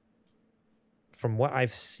what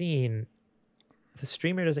I've seen, the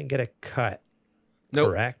streamer doesn't get a cut. Nope.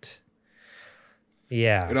 Correct?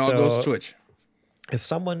 Yeah. It all goes to Twitch. If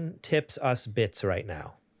someone tips us bits right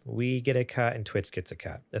now, we get a cut and Twitch gets a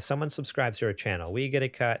cut. If someone subscribes to our channel, we get a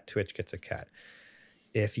cut, Twitch gets a cut.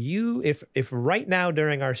 If right now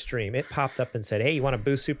during our stream, it popped up and said, hey, you want to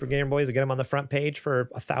boost Super Gamer Boys and get them on the front page for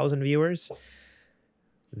 1,000 viewers?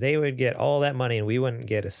 They would get all that money and we wouldn't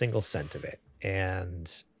get a single cent of it. And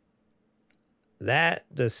that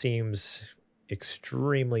just seems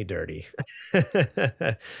extremely dirty.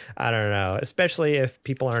 I don't know, especially if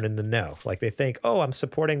people aren't in the know. Like they think, oh, I'm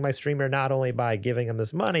supporting my streamer not only by giving him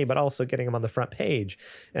this money, but also getting him on the front page.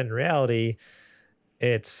 And in reality,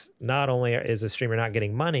 it's not only is the streamer not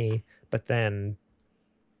getting money, but then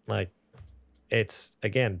like it's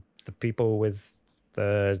again, the people with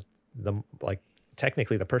the like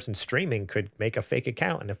technically the person streaming could make a fake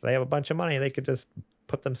account. And if they have a bunch of money, they could just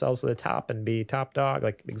put themselves to the top and be top dog,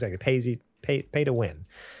 like exactly pay to win.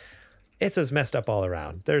 It's just messed up all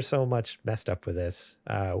around. There's so much messed up with this.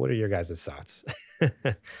 What are your guys' thoughts?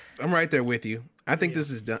 I'm right there with you. I think this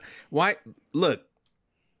is done. Why? Look,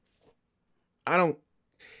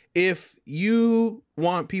 if you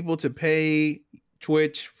want people to pay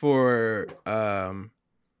Twitch for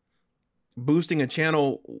boosting a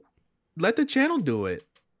channel, let the channel do it.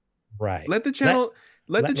 Right. Let the channel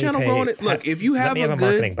grow on it. Look, if you have a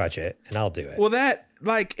marketing budget and I'll do it. Well,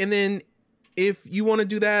 and then if you want to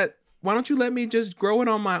do that, why don't you let me just grow it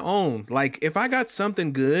on my own? Like if I got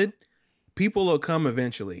something good, people will come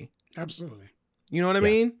eventually. Absolutely. You know what I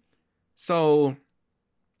mean? So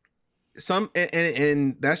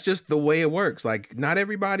and that's just the way it works. Like not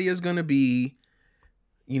everybody is going to be,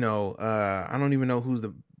 I don't even know who's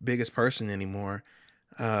the biggest person anymore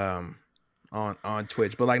on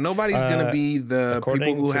Twitch, but like nobody's going to be the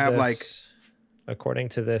people who have according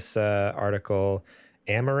to this article,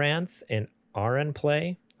 Amaranth and RN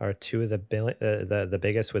Play are two of the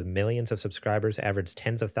biggest with millions of subscribers, average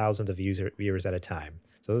tens of thousands of viewers at a time.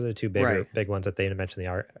 So those are the two big ones that they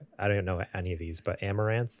mentioned. I don't know any of these, but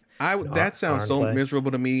Amaranth. That sounds so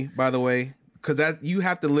miserable to me, by the way, because you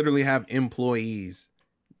have to literally have employees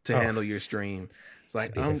to handle your stream. It's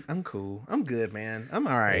like I'm cool, I'm good, man, I'm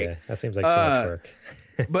all right. Yeah, that seems like too much work.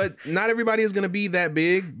 But not everybody is going to be that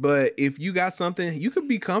big. But if you got something, you could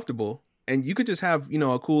be comfortable and you could just have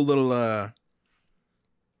a cool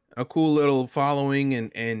little following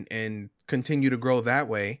and continue to grow that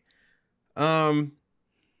way.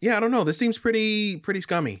 Yeah, I don't know. This seems pretty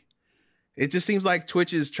scummy. It just seems like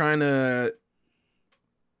Twitch is trying to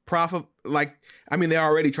profit. Like, I mean, they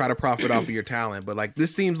already try to profit off of your talent, but like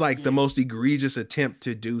this seems like the most egregious attempt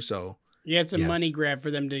to do so. Yeah, it's a money grab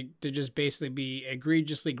for them to just basically be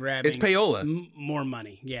egregiously grabbing. It's payola. More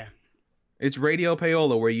money, yeah. It's radio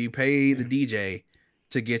payola where you pay the DJ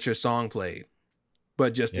to get your song played,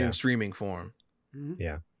 but just in streaming form. Mm-hmm.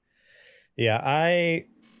 Yeah. Yeah, I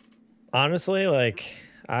honestly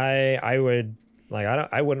I would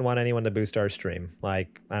I wouldn't want anyone to boost our stream.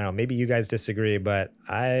 Like, I don't know, maybe you guys disagree, but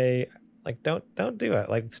I don't do it.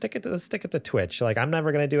 Like stick it to Twitch. Like I'm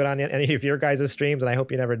never going to do it on any of your guys' streams, and I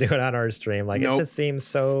hope you never do it on our stream. Like It just seems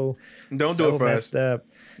so do it for messed us. Up.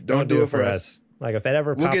 Don't do it for us. Like if it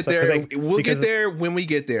ever pops get there, we'll get there when we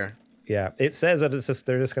get there. Yeah, it says that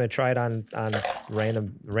they're just going to try it on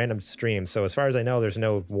random streams. So as far as I know, there's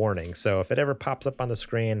no warning. So if it ever pops up on the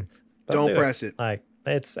screen, don't press it. Like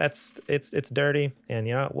it's dirty, and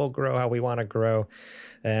we'll grow how we want to grow.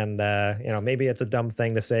 And maybe it's a dumb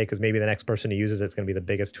thing to say because maybe the next person who uses it's going to be the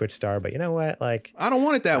biggest Twitch star. But you know what? Like I don't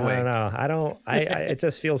want it that way. I don't know. It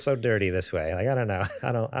just feels so dirty this way. Like I don't know.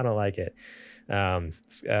 I don't like it.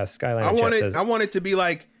 Skyline. I want it to be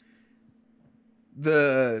like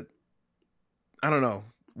I don't know,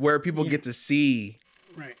 where people get to see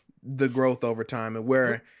the growth over time, and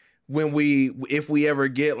where if we ever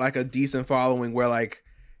get like a decent following where like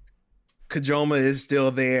Kajoma is still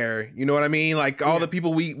there, you know what I mean? Like all the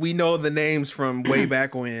people we know the names from way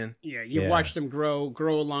back when. Yeah, you watch them grow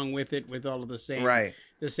along with it, with all of the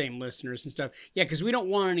same listeners and stuff. Yeah, because we don't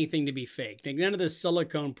want anything to be fake. Like, none of the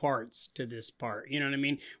silicone parts to this part. You know what I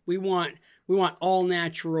mean? We want all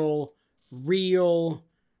natural, real,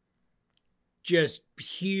 just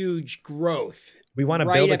huge growth. We want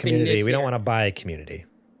to build a community. We don't want to buy a community.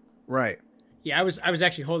 Right. Yeah, I was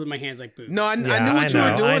actually holding my hands like boobs. No, I knew what you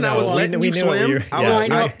were doing. I was letting you swim. I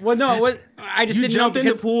know. Well, no, I just didn't jumped in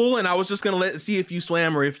the pool, and I was just gonna see if you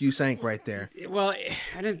swam or if you sank right there. Well,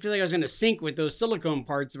 I didn't feel like I was gonna sink with those silicone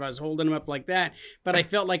parts if I was holding them up like that. But I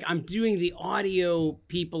felt like I'm doing the audio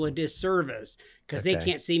people a disservice because they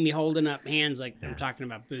can't see me holding up hands like I'm talking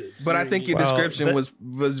about boobs. But I think your description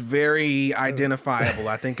was very identifiable.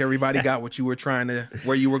 I think everybody got what you were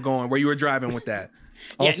where you were going, where you were driving with that.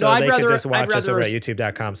 Also, they could just watch us over at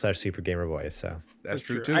youtube.com/supergamerboys. So that's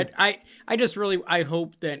true too. I just really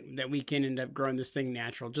hope that we can end up growing this thing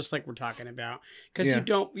natural, just like we're talking about, because you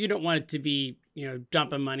don't want it to be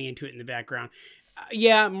dumping money into it in the background.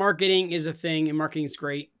 Marketing is a thing, and marketing is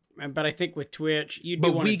great. But I think with Twitch,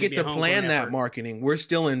 we get to plan that marketing. We're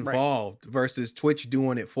still involved versus Twitch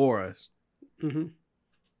doing it for us. Mm-hmm.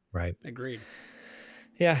 Right. Agreed.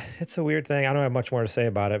 Yeah, it's a weird thing. I don't have much more to say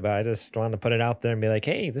about it, but I just wanted to put it out there and be like,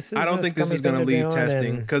 hey, this is. I don't think this is going to leave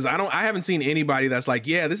testing because I haven't seen anybody that's like,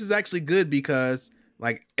 yeah, this is actually good because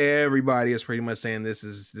like everybody is pretty much saying this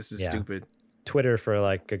is stupid. Twitter for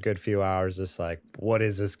like a good few hours, just like, what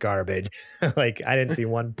is this garbage? Like, I didn't see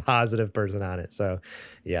one positive person on it. So,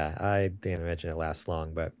 yeah, I didn't imagine it lasts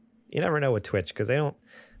long, but you never know with Twitch because they don't.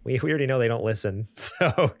 We already know they don't listen,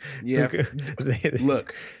 so yeah.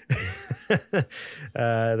 Look,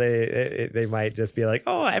 they might just be like,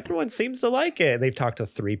 "Oh, everyone seems to like it." And they've talked to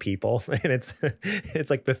 3 people, and it's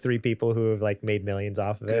like the 3 people who have like made millions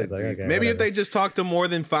off of it. It's like, okay, maybe if they just talk to more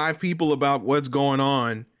than 5 people about what's going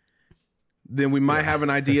on, then we might have an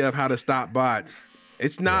idea of how to stop bots.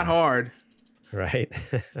 It's not hard, right?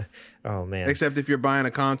 Oh man! Except if you're buying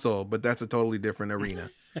a console, but that's a totally different arena.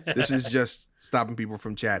 This is just stopping people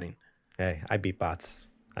from chatting. Hey, I beat bots.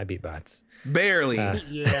 Barely.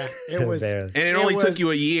 It was. And it only took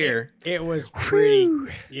you a year. It was pretty.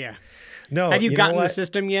 Yeah. No. Have you gotten the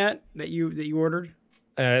system yet that you ordered?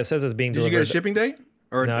 It says it's being delivered. Did you get a shipping date?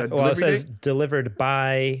 Or no, it says delivered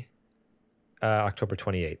by October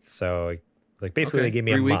 28th. So like basically they gave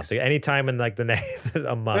me 3 a weeks. month. Like, anytime in like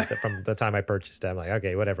a month from the time I purchased it. I'm like,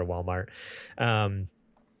 okay, whatever, Walmart.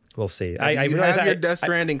 We'll see. I realized your Death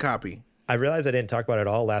Stranding copy. I realized I didn't talk about it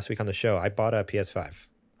all last week on the show. I bought a PS5.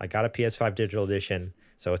 I got a PS5 digital edition,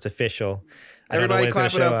 so it's official. Everybody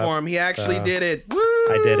clap it up for him. He actually did it. Woo!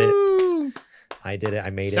 I did it. I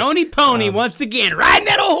made it. Sony Pony once again. Ride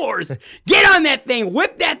that old horse. Get on that thing.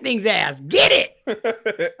 Whip that thing's ass. Get it.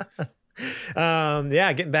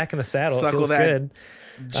 Getting back in the saddle. Suckle it feels good.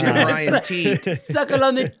 Jim Ryan teat. Suckle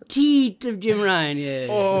on the teat of Jim Ryan. Yeah.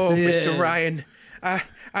 Oh, yeah. Mr. Ryan.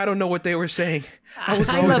 I don't know what they were saying. I was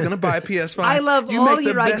always going to buy a PS5. I love you all make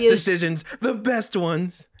your the best ideas. decisions, the best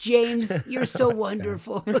ones. James, you're so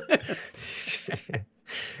wonderful.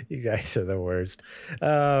 You guys are the worst.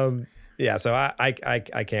 So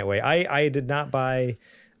I can't wait. I did not buy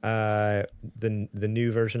the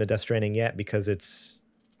new version of Death Stranding yet because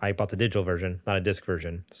I bought the digital version, not a disc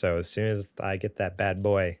version. So as soon as I get that bad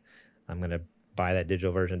boy, I'm going to buy that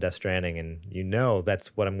digital version of Death Stranding, and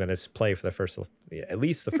that's what I'm going to play for at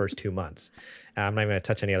least the first 2 months. I'm not even going to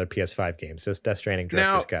touch any other PS5 games. Just Death Stranding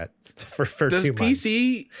Director's Cut for 2 months. Does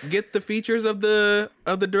PC get the features of the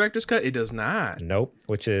Director's Cut? It does not. Nope,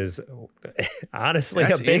 which is honestly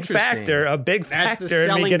a big factor. That's the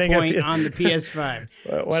selling point on the PS5.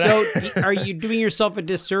 So are you doing yourself a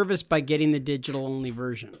disservice by getting the digital only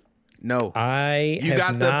version? No. You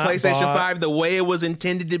got the PlayStation 5 the way it was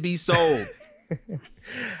intended to be sold.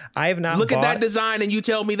 I have not look at that design and you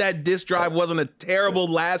tell me that disc drive wasn't a terrible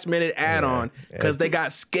last minute add-on because they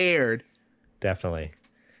got scared. Definitely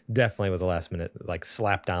was a last minute like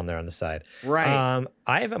slap down there on the side. Right.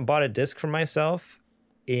 I haven't bought a disc for myself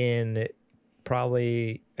in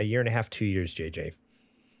probably a year and a half, 2 years, JJ.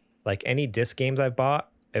 Like any disc games I've bought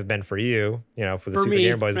have been for you, for the Super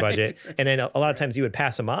Game Boys budget. And then a lot of times you would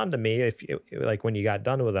pass them on to me if like when you got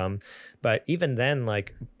done with them. But even then,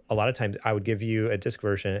 like a lot of times I would give you a disc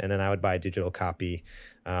version and then I would buy a digital copy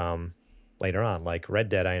later on. Like Red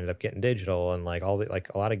Dead, I ended up getting digital, and like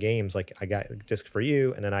a lot of games, like I got a disc for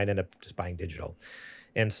you and then I'd end up just buying digital.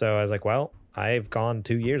 And so I was like, well, I've gone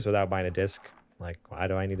 2 years without buying a disc. Like, why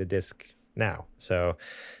do I need a disc now? So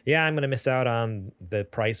yeah, I'm going to miss out on the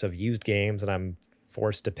price of used games, and I'm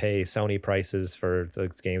forced to pay Sony prices for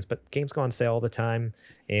those games, but games go on sale all the time,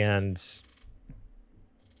 and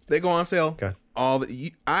they go on sale. Okay.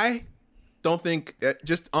 I don't think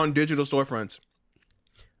just on digital storefronts.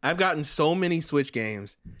 I've gotten so many Switch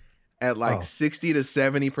games. at like 60 to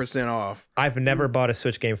 70% off. I've never bought a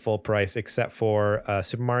Switch game full price except for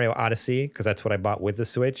Super Mario Odyssey, because that's what I bought with the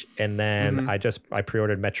Switch. And then I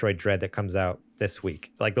pre-ordered Metroid Dread that comes out this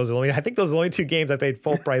week. Like I think those are the only two games I paid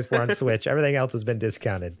full price for on Switch. Everything else has been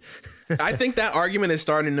discounted. I think that argument is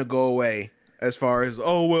starting to go away as far as,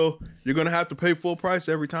 oh, well, you're going to have to pay full price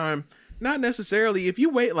every time. Not necessarily. If you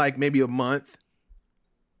wait like maybe a month,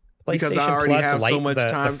 because I already have so much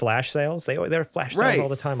time. The flash sales, there are flash sales all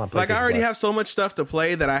the time on PlayStation. Like I already have so much stuff to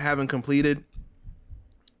play that I haven't completed.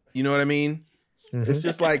 You know what I mean? It's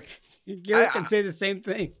just like Garrett can say the same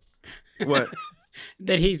thing. What?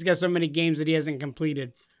 That he's got so many games that he hasn't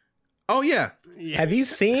completed. Oh yeah. Have you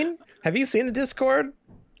seen the Discord?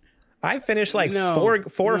 I finished like four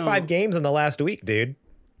or five games in the last week, dude.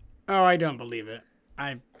 Oh, I don't believe it.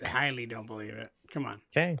 I highly don't believe it. Come on.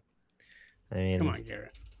 Okay. I mean, come on,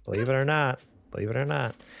 Garrett. Believe it or not.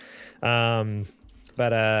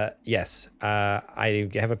 Yes, I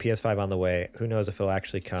have a PS5 on the way. Who knows if it'll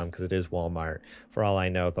actually come, because it is Walmart. For all I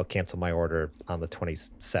know, they'll cancel my order on the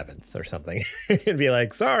 27th or something and be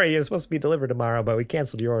like, sorry, you're supposed to be delivered tomorrow, but we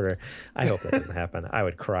canceled your order. I hope that doesn't happen. I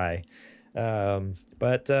would cry.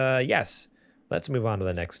 Yes, let's move on to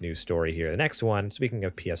the next news story here. The next one, speaking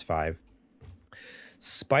of PS5,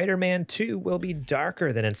 Spider-Man 2 will be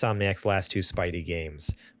darker than Insomniac's last two Spidey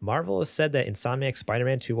games. Marvel has said that Insomniac's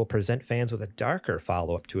Spider-Man 2 will present fans with a darker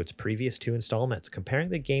follow-up to its previous two installments, comparing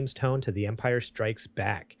the game's tone to The Empire Strikes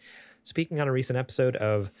Back. Speaking on a recent episode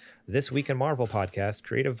of This Week in Marvel podcast,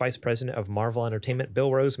 creative vice president of Marvel Entertainment Bill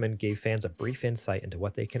Roseman gave fans a brief insight into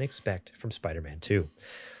what they can expect from Spider-Man 2.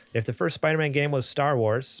 If the first Spider-Man game was Star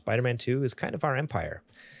Wars, Spider-Man 2 is kind of our Empire.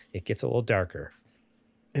 It gets a little darker.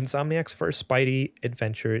 Insomniac's first Spidey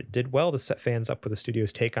adventure did well to set fans up with the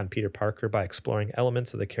studio's take on Peter Parker by exploring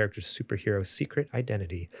elements of the character's superhero secret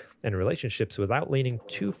identity and relationships without leaning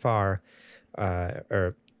too early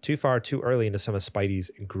into some of Spidey's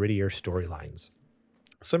grittier storylines.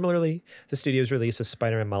 Similarly, the studio's release of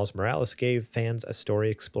Spider-Man Miles Morales gave fans a story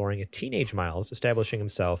exploring a teenage Miles establishing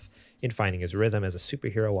himself and finding his rhythm as a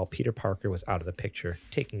superhero while Peter Parker was out of the picture,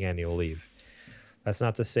 taking annual leave. That's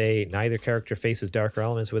not to say neither character faces darker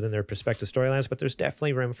elements within their respective storylines, but there's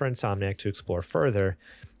definitely room for Insomniac to explore further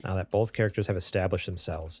now that both characters have established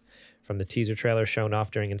themselves. From the teaser trailer shown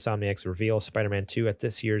off during Insomniac's reveal of Spider-Man 2 at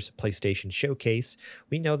this year's PlayStation Showcase,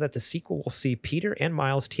 we know that the sequel will see Peter and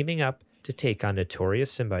Miles teaming up to take on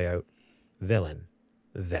notorious symbiote villain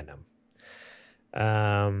Venom.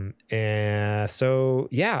 I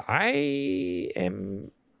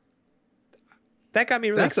am... That got me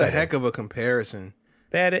really excited. That's a heck of a comparison.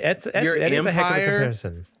 That is a heck of a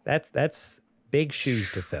comparison. That's big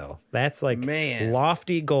shoes to fill. That's like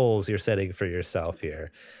lofty goals you're setting for yourself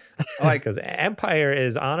here. Because Empire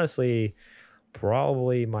is honestly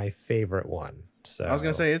probably my favorite one. So I was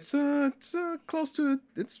gonna say it's close to it.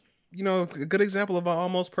 It's a good example of an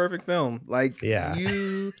almost perfect film. I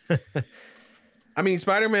mean,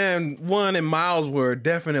 Spider-Man 1 and Miles were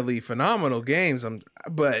definitely phenomenal games.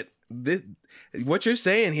 But what you're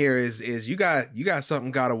saying here is you got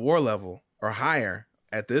something God of War level or higher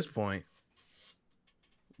at this point,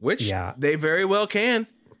 which they very well can.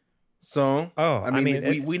 So I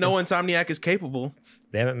mean we know Insomniac is capable.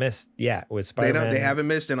 They haven't missed with Spider-Man. They haven't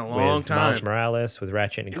missed in a long time. Miles Morales, with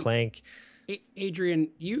Ratchet and Clank. Adrian,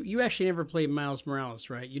 you actually never played Miles Morales,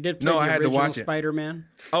 right? You did play I had to watch it. Spider-Man?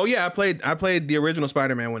 Oh yeah, I played the original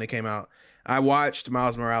Spider-Man when it came out. I watched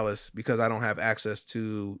Miles Morales because I don't have access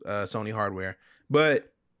to Sony hardware.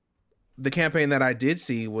 But the campaign that I did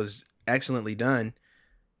see was excellently done.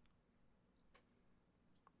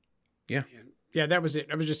 Yeah. Yeah, that was it.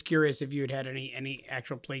 I was just curious if you had any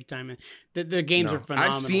actual playtime. The games are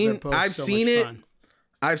phenomenal. I've seen it. Fun.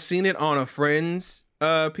 I've seen it on a friend's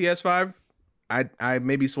PS5. I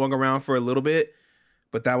maybe swung around for a little bit,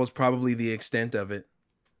 but that was probably the extent of it.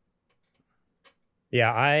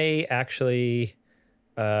 Yeah, I actually,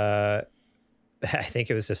 I think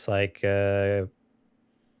it was just like 2-3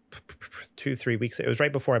 weeks. It was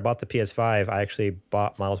right before I bought the PS5. I actually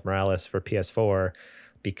bought Miles Morales for PS4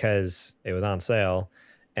 because it was on sale.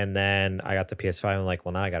 And then I got the PS5. I'm like,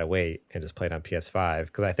 well, now I got to wait and just play it on PS5.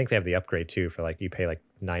 Because I think they have the upgrade too for you pay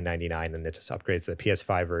 $9.99 and it just upgrades to the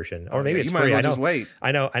PS5 version. Or maybe it's free. Just wait.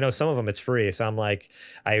 I know some of them it's free. So I'm like,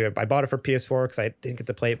 I bought it for PS4 because I didn't get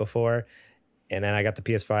to play it before. And then I got the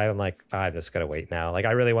PS5. I'm like, I'm just going to wait now.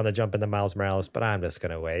 I really want to jump into Miles Morales, but I'm just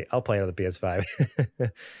going to wait. I'll play it on the PS5.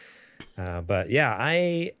 But yeah,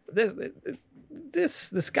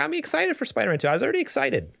 this got me excited for Spider-Man 2. I was already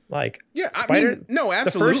excited. Like, no,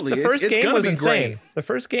 absolutely. The first game was insane. Great. The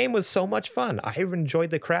first game was so much fun. I enjoyed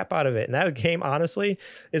the crap out of it. And that game, honestly,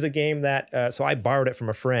 is a game that, so I borrowed it from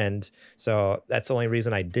a friend. So that's the only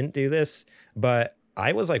reason I didn't do this. But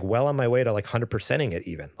I was like well on my way to like 100%ing it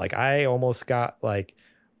even. Like I almost got like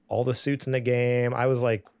all the suits in the game. I was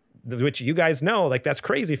like, which you guys know, like that's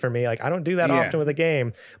crazy for me. Like I don't do that often with a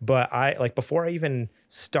game, but I like before I even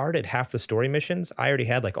started half the story missions, I already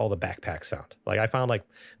had like all the backpacks found. Like I found like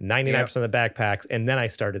 99% of the backpacks, and then I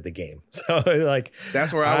started the game. So like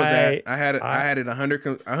that's where I was at. I had it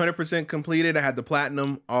 100% completed. I had the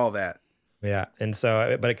platinum, all that. Yeah. And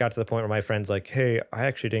so, but it got to the point where my friend's like, hey, I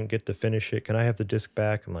actually didn't get to finish it. Can I have the disc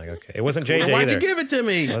back? I'm like, okay. It wasn't JJ Why'd either. you give it to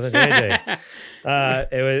me? It wasn't JJ.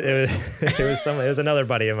 It was another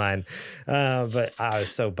buddy of mine. But I was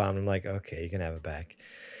so bummed. I'm like, okay, you can have it back.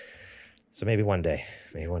 So maybe one day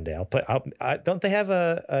I'll play. Don't they have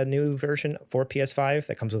a new version for PS5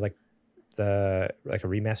 that comes with like a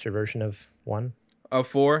remastered version of 1? Of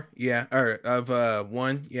 4? Yeah. Or of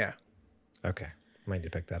 1? Yeah. Okay. Might need to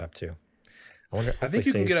pick that up too. I think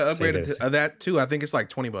you can get an upgrade of that too. I think it's like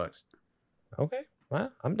 $20. Okay. Well,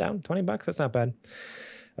 I'm down. $20. That's not bad.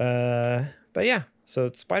 But yeah, so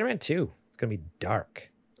Spider-Man 2. It's going to be dark.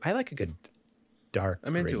 I like a good dark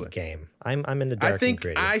into it. Game. I'm into dark and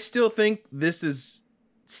gritty. I still think this is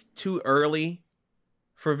too early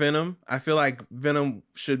for Venom. I feel like Venom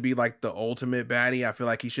should be like the ultimate baddie. I feel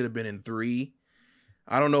like he should have been in 3.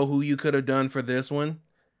 I don't know who you could have done for this one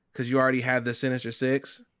because you already had the Sinister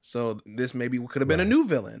Six. So this maybe could have been a new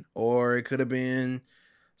villain, or it could have been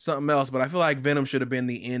something else. But I feel like Venom should have been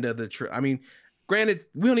the end of the I mean, granted,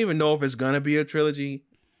 we don't even know if it's gonna be a trilogy.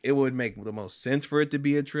 It would make the most sense for it to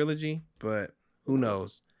be a trilogy, but who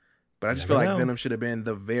knows? But I just feel like Venom should have been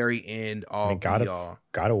the very end all be all.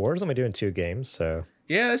 God of War's only doing 2 games, so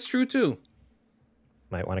yeah, that's true too.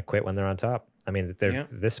 Might want to quit when they're on top. I mean,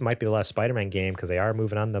 this might be the last Spider-Man game because they are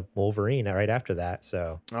moving on to Wolverine right after that.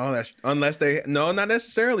 So, not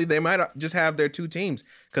necessarily. They might just have their 2 teams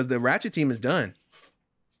because the Ratchet team is done.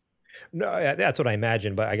 No, that's what I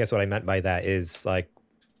imagine. But I guess what I meant by that is like,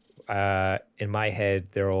 in my head,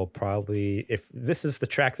 there will probably, if this is the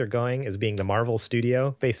track they're going, as being the Marvel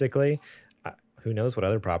studio, basically. Who knows what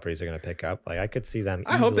other properties they're going to pick up? Like, I could see them.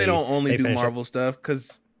 I hope they don't only do Marvel stuff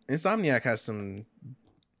because Insomniac has some.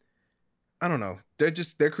 I don't know.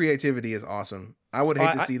 Their creativity is awesome. I would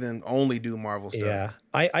hate to see them only do Marvel stuff. Yeah.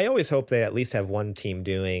 I always hope they at least have one team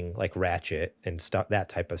doing like Ratchet and stuff, that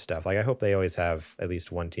type of stuff. Like I hope they always have at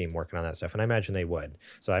least one team working on that stuff. And I imagine they would.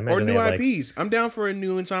 So I imagine new IPs. I'm down for a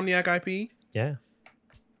new Insomniac IP. Yeah.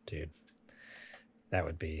 Dude. That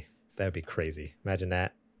would be crazy. Imagine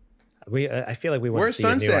that. I feel like we wouldn't see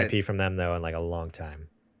Sunset? A new IP from them though in like a long time.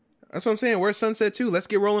 That's what I'm saying. Where's Sunset 2? Let's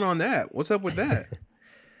get rolling on that. What's up with that?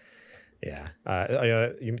 Yeah.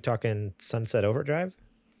 You talking Sunset Overdrive?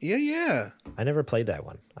 Yeah. I never played that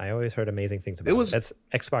one. I always heard amazing things about it. That's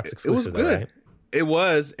Xbox exclusive, it was good. Though, right? It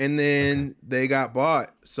was, and then they got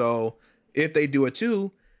bought. So if they do a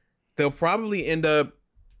 2, they'll probably end up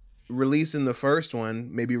releasing the first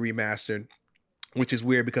one, maybe remastered, which is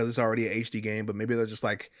weird because it's already an HD game, but maybe they're just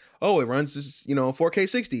like, oh, it runs 4K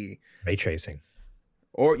 60. Ray tracing.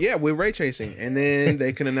 Or with ray tracing, and then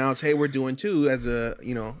they can announce, "Hey, we're doing 2 as a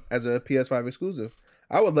PS5 exclusive."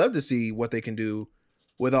 I would love to see what they can do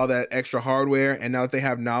with all that extra hardware, and now that they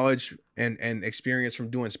have knowledge and experience from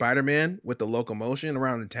doing Spider-Man with the locomotion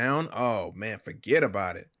around the town. Oh man, forget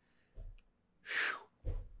about it.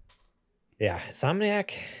 Whew. Yeah,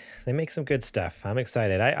 Insomniac, they make some good stuff. I'm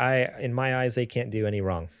excited. I in my eyes, they can't do any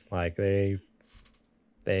wrong. Like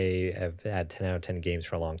they have had 10 out of 10 games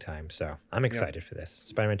for a long time. So I'm excited for this.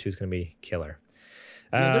 Spider-Man 2 is going to be killer.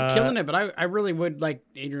 They're killing it, but I really would, like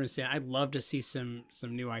Adrian was saying, I'd love to see some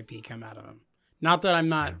new IP come out of them. Not that I'm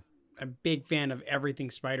not a big fan of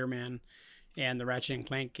everything Spider-Man and the Ratchet and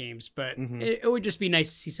Clank games, but it would just be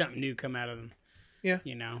nice to see something new come out of them. Yeah.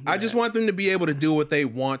 I just want them to be able to do what they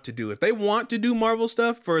want to do. If they want to do Marvel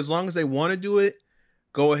stuff for as long as they want to do it,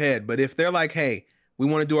 go ahead. But if they're like, hey, we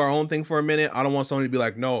want to do our own thing for a minute, I don't want someone to be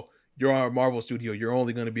like, no, you're our Marvel studio. You're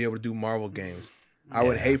only going to be able to do Marvel games. I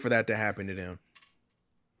would hate for that to happen to them.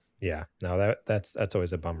 Yeah, no, that's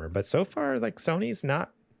always a bummer. But so far, like Sony's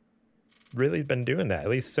not really been doing that. At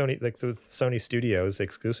least Sony, like the Sony Studios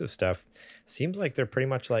exclusive stuff, seems like they're pretty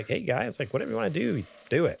much like, hey guys, like whatever you want to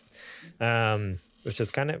do it, which is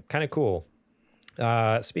kind of cool.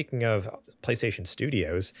 Speaking of PlayStation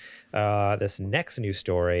Studios, this next news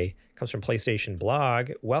story comes from PlayStation Blog,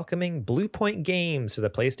 welcoming Blue Point Games to the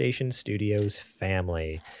PlayStation Studios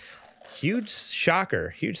family. huge shocker,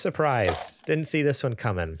 huge surprise. Didn't see this one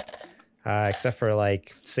coming. Except for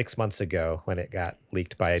like 6 months ago when it got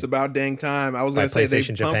leaked by. It's about dang time. I was going to say they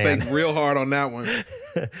pump fake real hard on that one.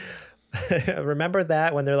 Remember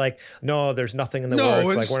that when they're like, "No, there's nothing in the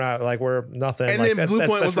works. Like we're nothing." And like, then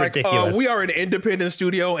Bluepoint was like, "We are an independent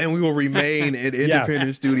studio, and we will remain an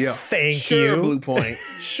independent studio." Thank you, Bluepoint.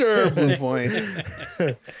 Sure,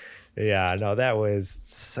 Bluepoint. Yeah, no, that was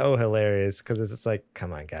so hilarious because it's like,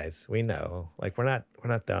 come on, guys, we know, like we're not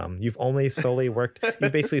dumb. You've basically solely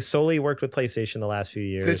worked with PlayStation the last few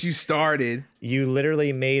years since you started. You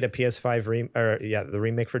literally made a PS5 the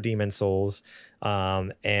remake for Demon Souls,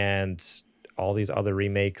 and all these other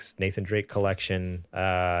remakes, Nathan Drake Collection,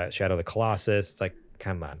 Shadow of the Colossus. It's like,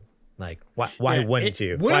 come on, like why wouldn't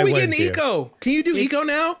you? When are we getting Eco? Can you do Eco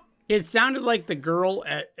now? It sounded like the girl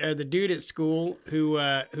the dude at school who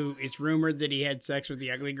it's rumored that he had sex with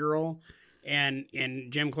the ugly girl, and in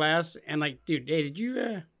gym class, and like, dude, hey, did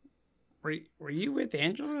you were you with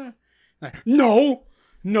Angela? Like, no,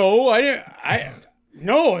 I didn't.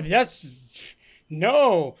 No.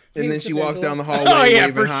 And then she walks down the hallway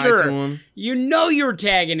waving hi to him. You know you're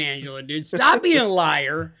tagging Angela, dude. Stop being a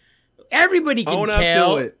liar. Everybody can tell. Own up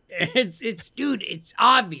to it. It's dude. It's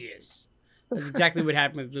obvious. That's exactly what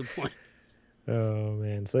happened with Bluepoint. Oh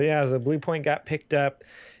man! So Bluepoint got picked up,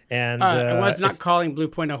 and I was not calling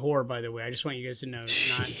Bluepoint a whore, by the way. I just want you guys to know.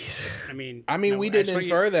 We didn't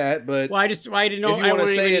infer that, but I didn't know.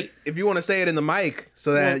 If you want to say it in the mic,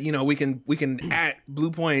 so that we can at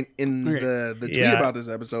Bluepoint in the tweet about this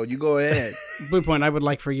episode. You go ahead. Bluepoint, I would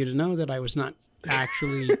like for you to know that I was not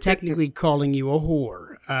actually technically calling you a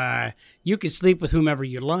whore. You can sleep with whomever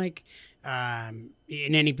you like.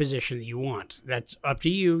 In any position that you want. That's up to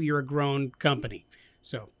you. You're a grown company.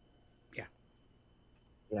 So, yeah.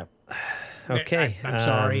 Yeah. Okay. I'm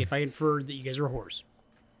sorry if I inferred that you guys were whores.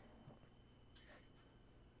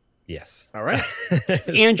 Yes. All right.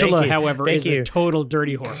 Angela, however, is a total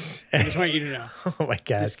dirty whore. I just want you to know. Oh my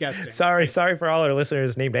God. Disgusting. Sorry for all our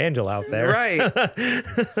listeners named Angela out there. Right.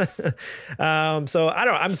 So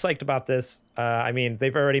I'm psyched about this.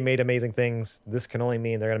 They've already made amazing things. This can only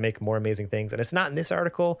mean they're going to make more amazing things. And it's not in this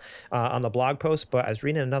article on the blog post, but I was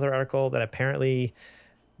reading another article that apparently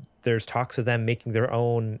there's talks of them making their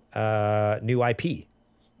own new IP.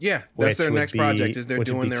 Yeah, that's their next project is they're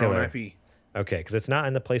doing their own IP. Okay, because it's not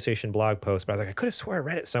in the PlayStation blog post, but I was like, I could have swore I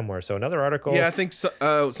read it somewhere. So another article. Yeah, I think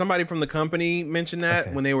somebody from the company mentioned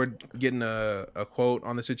that when they were getting a quote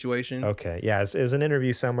on the situation. Okay, yeah, it was an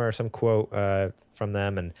interview somewhere, some quote from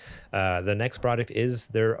them, and the next project is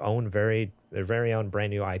their very own brand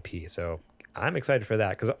new IP. So I'm excited for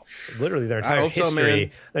that because literally their entire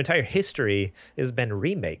history has been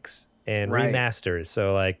remakes and remasters.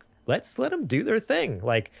 So like, let's let them do their thing.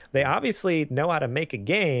 Like they obviously know how to make a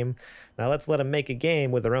game. Now let's let them make a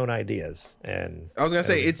game with their own ideas. And I was gonna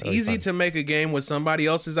say it's easy to make a game with somebody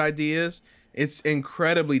else's ideas. It's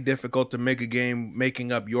incredibly difficult to make a game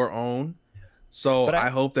making up your own. So I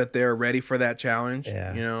hope that they're ready for that challenge.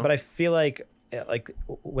 Yeah. But I feel like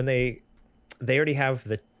when they already have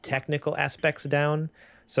the technical aspects down.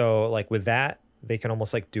 So like with that, they can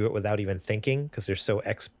almost like do it without even thinking because they're so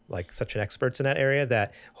such an experts in that area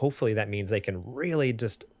that hopefully that means they can really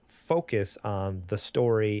just focus on the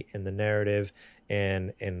story and the narrative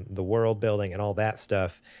and the world building and all that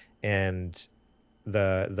stuff, and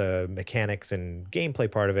the mechanics and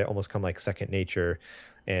gameplay part of it almost come like second nature.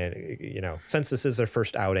 And since this is their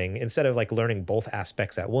first outing, instead of like learning both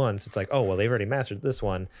aspects at once, it's like, oh well, they've already mastered this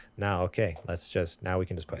one. Now we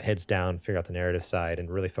can just put heads down, figure out the narrative side,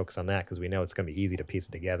 and really focus on that because we know it's going to be easy to piece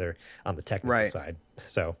it together on the technical side.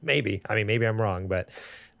 So maybe I'm wrong, but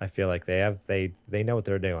I feel like they know what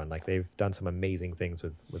they're doing. Like they've done some amazing things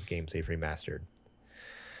with games they've remastered.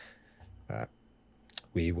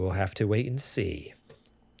 We will have to wait and see.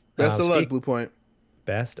 Best of luck, Bluepoint.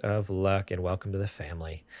 Best of luck and welcome to the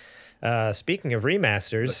family. Speaking of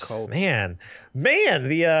remasters, man,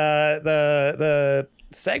 the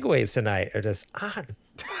segues tonight are just on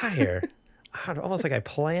fire. Almost like I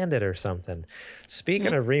planned it or something.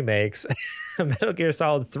 Speaking of remakes, Metal Gear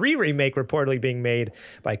Solid 3 remake reportedly being made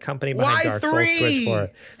by company behind Dark Souls Switch 4.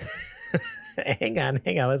 Hang on.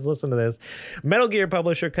 Let's listen to this. Metal Gear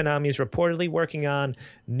publisher Konami is reportedly working on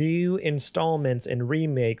new installments and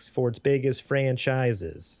remakes for its biggest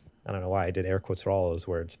franchises. I don't know why I did air quotes for all those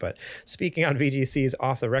words, but speaking on VGC's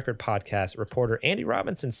Off the Record podcast, reporter Andy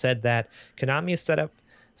Robinson said that Konami is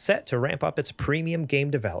set to ramp up its premium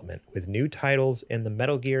game development with new titles in the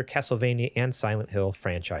Metal Gear, Castlevania, and Silent Hill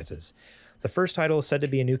franchises. The first title is said to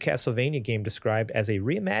be a new Castlevania game described as a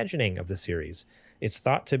reimagining of the series. It's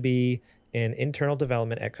thought to be in internal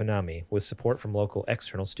development at Konami with support from local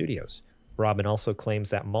external studios. Robin also claims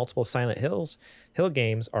that multiple Silent Hill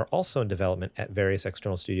games are also in development at various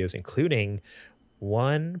external studios, including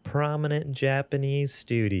one prominent Japanese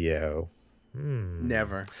studio.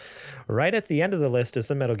 Never. Right at the end of the list is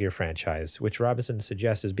the Metal Gear franchise, which Robinson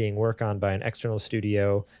suggests is being worked on by an external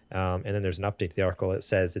studio. And then there's an update to the article. It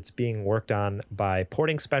says it's being worked on by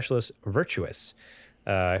porting specialist Virtuous,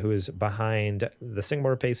 who is behind the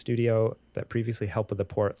Singapore-based studio that previously helped with the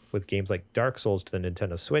port with games like Dark Souls to the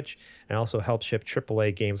Nintendo Switch, and also helped ship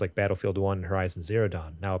AAA games like Battlefield 1 and Horizon Zero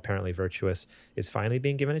Dawn. Now apparently Virtuous is finally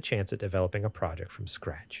being given a chance at developing a project from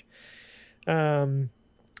scratch.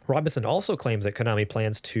 Robinson also claims that Konami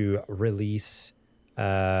plans to release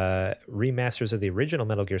remasters of the original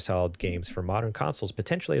Metal Gear Solid games for modern consoles,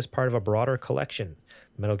 potentially as part of a broader collection.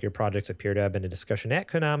 The Metal Gear projects appear to have been in discussion at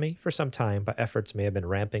Konami for some time, but efforts may have been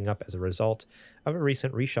ramping up as a result of a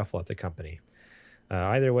recent reshuffle at the company.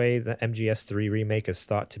 Either way, the MGS3 remake is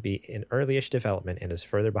thought to be in early-ish development and is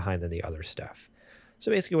further behind than the other stuff.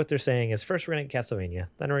 So basically what they're saying is first we're going to get Castlevania,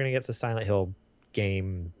 then we're going to get the Silent Hill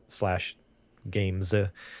games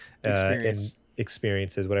and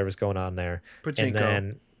experiences, whatever's going on there.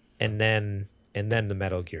 Pachinko. And then the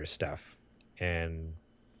Metal Gear stuff. And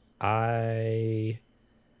I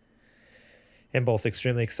am both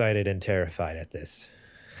extremely excited and terrified at this.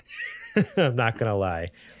 I'm not gonna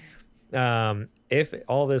lie. If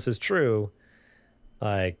all this is true,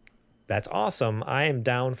 like, that's awesome. I am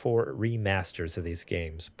down for remasters of these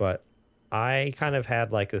games, but I kind of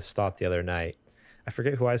had like this thought the other night. I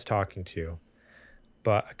forget who I was talking to,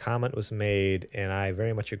 but a comment was made, and I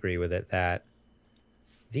very much agree with it, that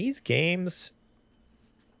these games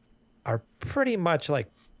are pretty much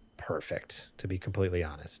like perfect, to be completely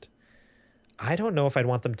honest. I don't know if I'd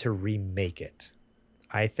want them to remake it.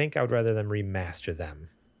 I think I would rather them remaster them.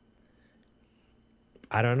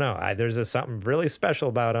 I don't know. There's something really special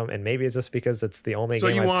about them, and maybe it's just because it's the only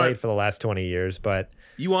game I've played for the last 20 years. But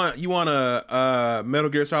you want a Metal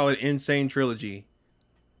Gear Solid Insane Trilogy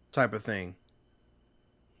type of thing.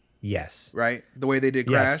 Yes. Right? The way they did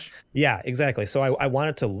Crash? Yes. Yeah, exactly. So I want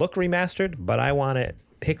it to look remastered, but I want it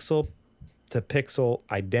pixel to pixel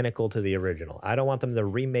identical to the original. I don't want them to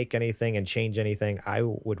remake anything and change anything. I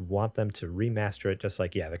would want them to remaster it just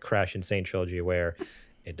like, the Crash Insane Trilogy, where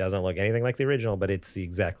it doesn't look anything like the original, but it's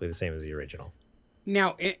exactly the same as the original.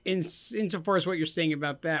 Now, insofar as what you're saying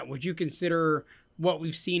about that, would you consider what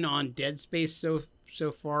we've seen on Dead Space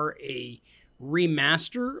so far a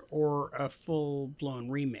remaster or a full-blown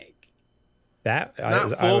remake? Not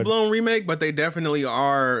full-blown remake, but they definitely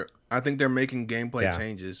are. I think they're making gameplay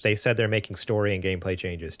changes. They said they're making story and gameplay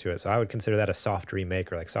changes to it, so I would consider that a soft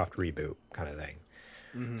remake or like soft reboot kind of thing.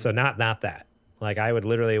 Mm-hmm. So not that. Like, I would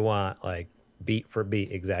literally want like beat for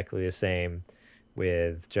beat exactly the same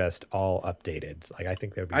with just all updated. Like, I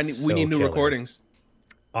think there'd be we need new recordings.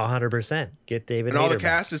 100%. Get David and all Hayter the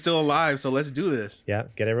cast back. is still alive, so let's do this. Yeah,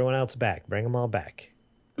 get everyone else back. Bring them all back.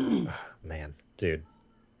 Man, dude.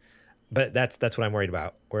 But that's what I'm worried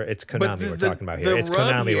about. Where it's Konami we're talking about here. It's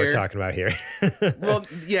Konami we're talking about here. Well,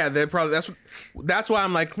 yeah, they're probably that's why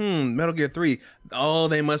I'm like, Metal Gear 3. Oh,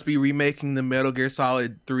 they must be remaking the Metal Gear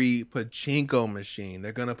Solid 3 pachinko machine.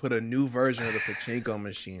 They're gonna put a new version of the pachinko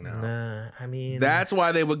machine out. Nah, I mean, that's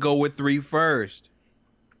why they would go with 3 first.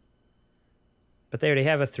 But they already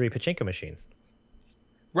have a 3 pachinko machine.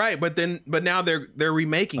 Right, but now they're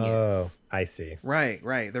remaking it. Oh, I see. Right.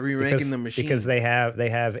 They're remaking the machine because they have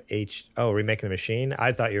remaking the machine.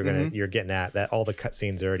 I thought you're getting at that all the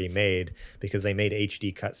cutscenes are already made because they made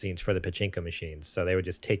HD cutscenes for the pachinko machines. So they would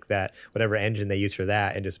just take that whatever engine they use for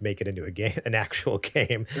that and just make it into an actual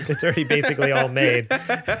game. It's already basically all made.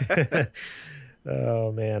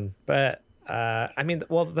 Oh man, but I mean,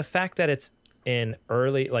 well, the fact that it's in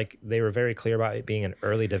early, like they were very clear about it being an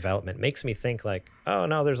early development, makes me think like, oh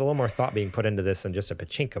no, there's a little more thought being put into this than just a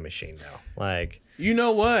pachinko machine now. Like, you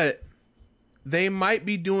know what? They might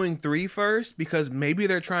be doing 3 first because maybe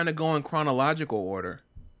they're trying to go in chronological order.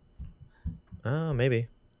 Oh, maybe.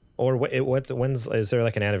 Or is there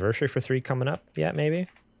like an anniversary for 3 coming up yet? Maybe.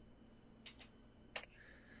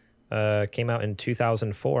 Came out in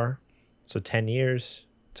 2004, so 10 years.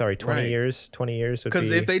 Sorry, 20 years. 20 years would be... Because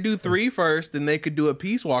if they do 3 first, then they could do a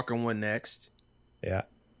Peace Walker one next. Yeah.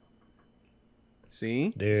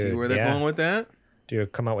 See? Dude, see where they're going with that?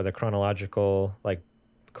 Dude, come out with a chronological like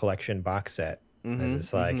collection box set. Mm-hmm, and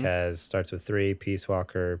it's like starts with 3, Peace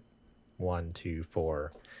Walker, 1, 2,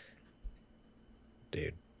 4.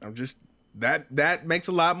 Dude. I'm just... That makes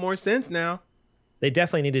a lot more sense now. They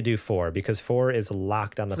definitely need to do 4 because 4 is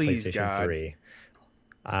locked on the PlayStation 3.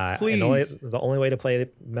 Please. The only way to play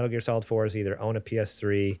Metal Gear Solid 4 is either own a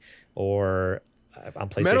PS3 or on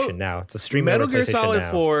PlayStation Now. It's a stream. Metal Gear Solid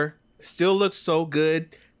 4 still looks so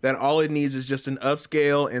good that all it needs is just an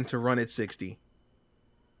upscale and to run at 60.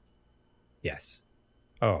 Yes.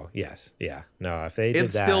 Oh, yes. Yeah. No, if they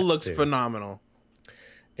did that, it still looks phenomenal.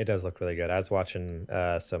 It does look really good. I was watching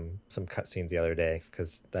some cutscenes the other day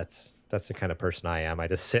because that's the kind of person I am. I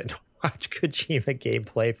just sit and watch Kojima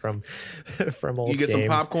gameplay from old games. You get some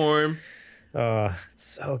popcorn. Oh, it's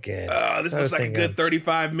so good. Oh, this looks like a good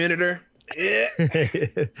 35-minuter.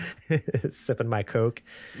 Yeah. Sipping my Coke.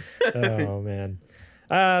 Oh, man.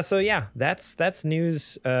 So, yeah, that's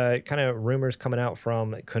news, kind of rumors coming out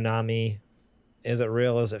from Konami. Is it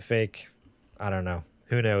real? Is it fake? I don't know.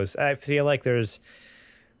 Who knows? I feel like this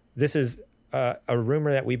is a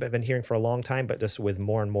rumor that we've been hearing for a long time, but just with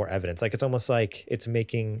more and more evidence. Like, it's almost like it's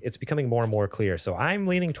becoming more and more clear. So I'm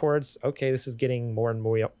leaning towards, okay, this is getting more and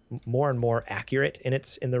more accurate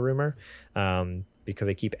in the rumor, because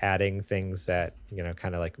they keep adding things that,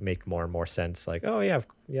 kind of like make more and more sense. Like, oh yeah,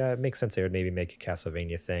 it makes sense they would maybe make a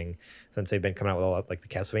Castlevania thing since they've been coming out with all like the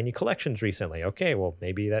Castlevania collections recently. Okay, well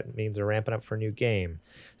maybe that means they're ramping up for a new game.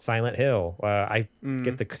 Silent Hill. I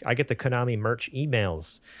get the Konami merch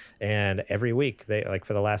emails, and every week they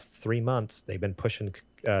for the last 3 months they've been pushing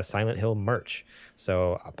Silent Hill merch.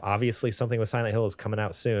 So obviously something with Silent Hill is coming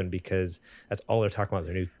out soon because that's all they're talking about.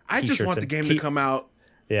 Their new I just want the game to come out.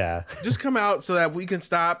 Yeah. Just come out so that we can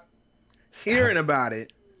stop hearing about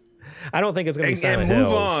it. I don't think it's going to be Silent Hills. And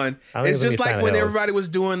move on. It's just like when everybody was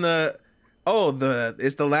doing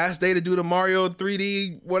it's the last day to do the Mario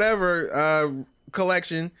 3D whatever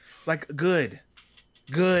collection. It's like, good.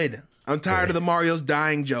 I'm tired of the Mario's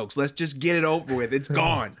dying jokes. Let's just get it over with. It's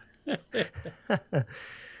gone.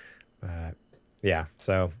 Yeah,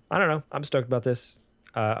 so I don't know. I'm stoked about this.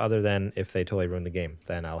 Other than if they totally ruin the game,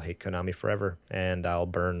 then I'll hate Konami forever, and I'll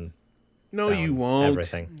burn. No, you won't.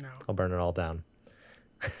 Everything. No. I'll burn it all down.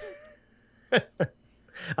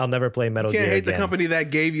 I'll never play Metal Gear again. You can't hate the company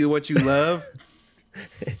that gave you what you love.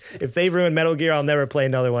 If they ruin Metal Gear, I'll never play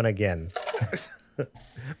another one again.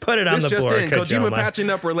 Put it on the board, Kojima patching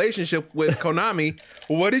up relationship with Konami.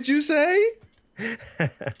 What did you say?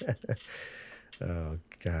 Oh,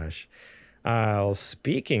 gosh.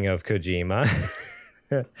 Speaking of Kojima...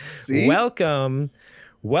 See? Welcome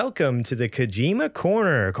to the Kojima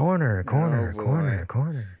Corner. Corner.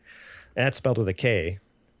 That's spelled with a K.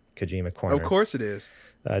 Kojima Corner. Of course it is.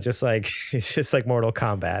 Just like Mortal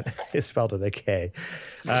Kombat is spelled with a K.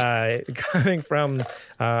 Coming from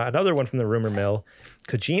another one from the rumor mill,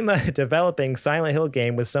 Kojima developing Silent Hill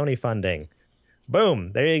game with Sony funding.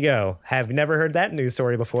 Boom, there you go. Have never heard that news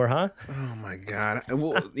story before, huh? Oh my God.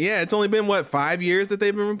 Well, yeah, it's only been 5 years that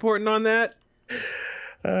they've been reporting on that?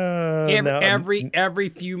 Every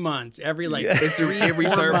few months, it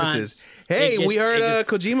resurfaces. Hey, we heard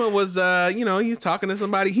Kojima was he's talking to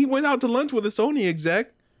somebody. He went out to lunch with a Sony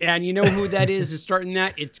exec. And you know who that is starting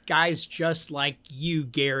that? It's guys just like you,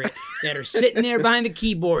 Garrett, that are sitting there behind the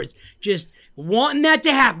keyboards, just wanting that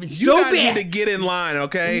to happen so bad. You guys need to get in line,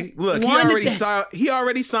 okay? Look, he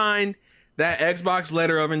already signed that Xbox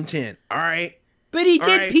letter of intent. All right. But he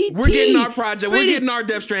did PT. We're getting our project. We're getting our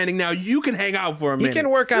Death Stranding now. You can hang out for a minute. He can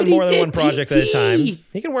work on more than one project at a time. You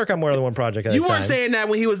weren't saying that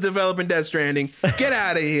when he was developing Death Stranding. Get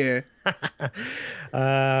out of here.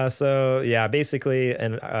 So yeah, basically,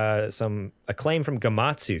 some acclaim from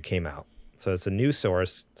Gamatsu came out. So it's a new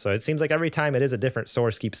source. So it seems like every time it is a different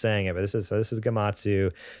source keeps saying it. But this is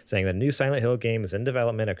Gamatsu saying the new Silent Hill game is in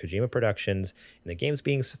development at Kojima Productions, and the game's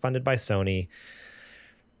being funded by Sony.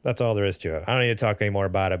 That's all there is to it. I don't need to talk anymore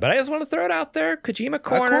about it, but I just want to throw it out there. Kojima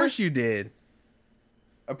Corner. Of course you did.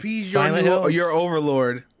 Appease your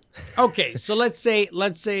overlord. Okay, so let's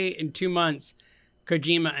say in 2 months,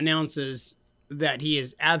 Kojima announces that he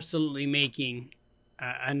is absolutely making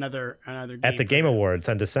another game. At the Game Awards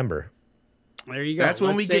in December. There you go. That's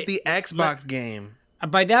when we get the Xbox game.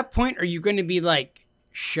 By that point, are you going to be like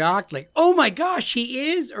shocked? Like, oh my gosh,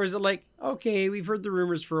 he is? Or is it like, okay, we've heard the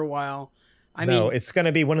rumors for a while. I mean, it's going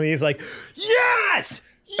to be one of these like, yes,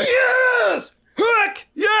 heck,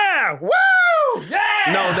 yeah, woo, yeah.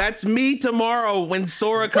 No, that's me tomorrow when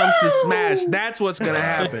Sora comes to Smash. That's what's going to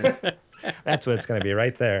happen. That's what it's going to be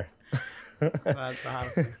right there. That's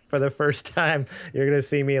awesome. For the first time, you're going to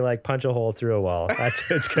see me like punch a hole through a wall. That's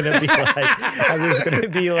what it's going to be like. It's going to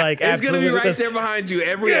be like, it's going to be right there behind you.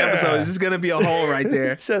 Every episode is just going to be a hole right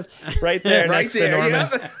there. It's just right there next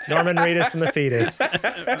to Norman Reedus and the fetus.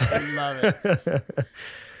 I love it.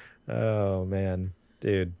 Oh, man.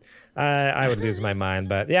 Dude, I would lose my mind.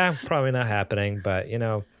 But yeah, probably not happening. But,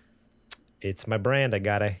 it's my brand. I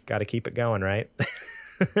gotta keep it going, right?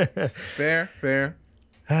 Fair.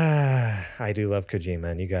 I do love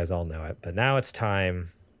Kojima, and you guys all know it. But now it's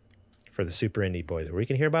time for the Super Indie Boys, where we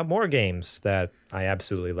can hear about more games that I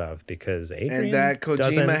absolutely love, because Adrian and that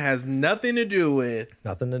Kojima has nothing to do with.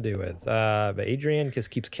 But Adrian just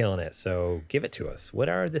keeps killing it. So give it to us. What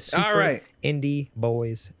are the Super Indie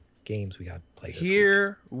Boys games we got to play this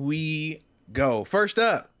Here week? we go. First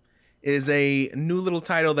up is a new little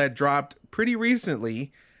title that dropped pretty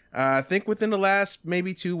recently. I think within the last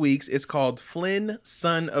maybe 2 weeks. It's called Flynn,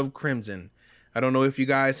 Son of Crimson. I don't know if you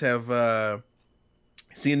guys have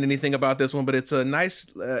seen anything about this one, but it's a nice.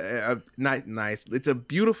 It's a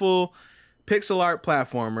beautiful pixel art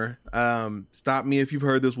platformer. Stop me if you've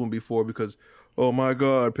heard this one before, because oh my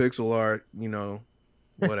god, pixel art,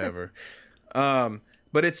 whatever.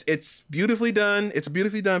 But it's beautifully done. It's a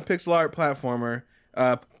beautifully done pixel art platformer.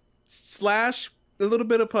 Slash a little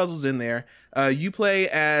bit of puzzles in there. You play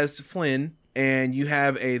as Flynn, and you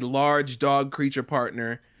have a large dog creature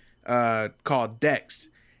partner called Dex.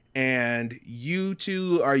 And you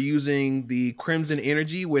two are using the Crimson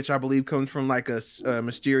Energy, which I believe comes from like a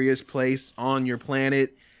mysterious place on your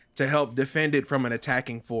planet, to help defend it from an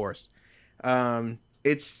attacking force.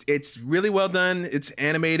 It's really well done. It's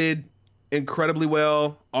animated incredibly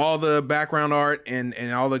well. All the background art and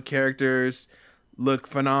all the characters look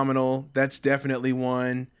phenomenal. That's definitely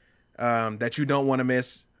one that you don't want to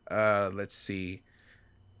miss. Let's see.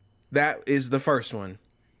 That is the first one.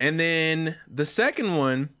 And then the second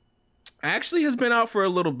one actually has been out for a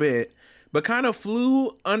little bit, but kind of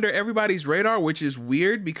flew under everybody's radar, which is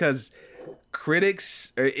weird because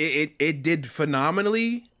critics, it did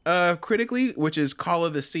phenomenally critically, which is Call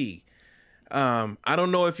of the Sea. I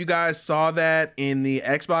don't know if you guys saw that in the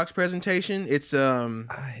Xbox presentation. It's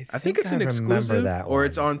I think it's an exclusive, or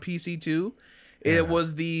it's on PC too. Yeah. It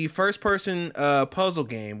was the first person puzzle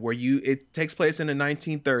game where it takes place in the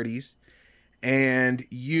 1930s, and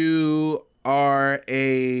you are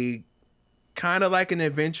a kind of like an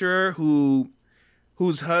adventurer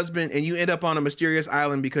whose husband, and you end up on a mysterious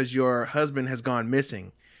island because your husband has gone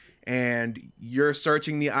missing, and you're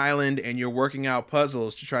searching the island and you're working out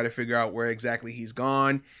puzzles to try to figure out where exactly he's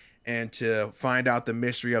gone and to find out the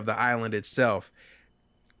mystery of the island itself.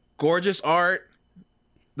 Gorgeous art.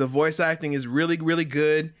 The voice acting is really, really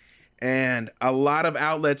good, and a lot of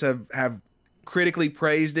outlets have critically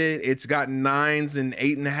praised it. It's got 9s and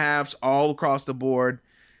 8.5s all across the board.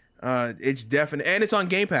 It's definite, and it's on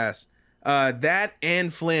Game Pass. That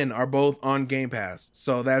and Flynn are both on Game Pass,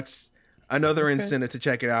 so that's another incentive to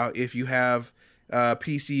check it out if you have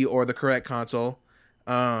PC or the correct console.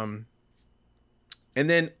 And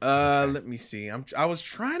then let me see. I was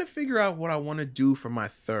trying to figure out what I want to do for my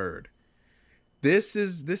third. This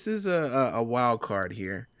is a wild card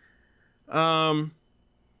here. Let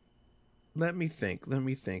me think.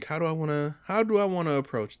 How do I want to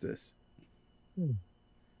approach this?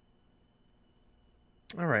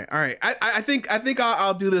 All right. I think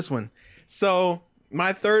I'll do this one. So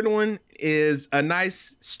my third one is a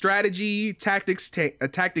nice strategy tactics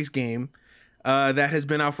game that has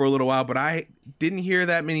been out for a little while, but I didn't hear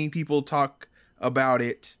that many people talk about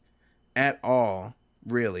it at all,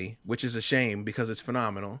 really, which is a shame because it's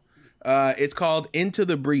phenomenal. It's called Into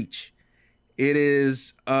the Breach. It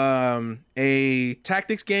is a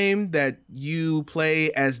tactics game that you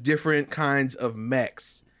play as different kinds of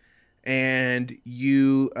mechs. And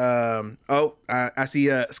you I see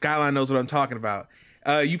Skyline knows what I'm talking about.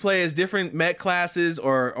 You play as different mech classes,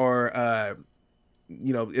 or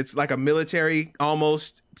it's like a military,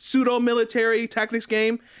 almost pseudo military tactics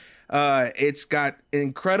game. It's got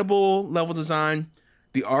incredible level design.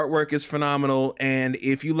 The artwork is phenomenal, and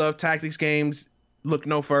if you love tactics games, look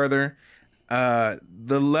no further.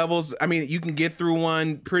 The levels, I mean, you can get through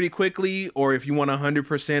one pretty quickly, or if you want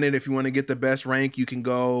 100% it, if you want to get the best rank, you can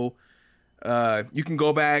go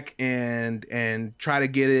back and try to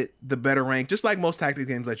get it the better rank, just like most tactics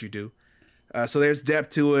games let you do. So there's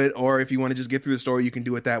depth to it, or if you want to just get through the story, you can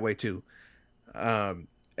do it that way too.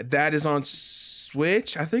 That is on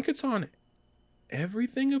Switch. I think it's on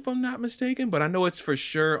everything, if I'm not mistaken, but I know it's for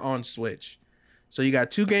sure on Switch. So you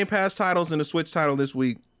got 2 Game Pass titles and a Switch title this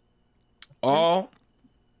week. All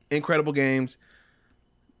incredible games.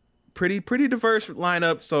 Pretty diverse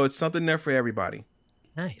lineup, so it's something there for everybody.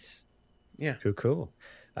 Nice. Yeah. Cool.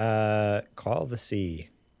 Call of the Sea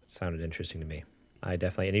sounded interesting to me. I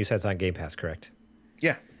definitely, and you said it's on Game Pass, correct?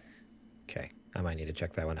 Yeah. Okay. I might need to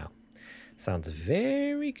check that one out. Sounds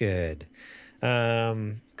very good.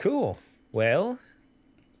 Cool. Well,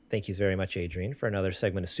 thank you very much, Adrian, for another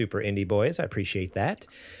segment of Super Indie Boys. I appreciate that.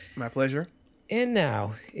 My pleasure. And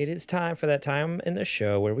now it is time for that time in the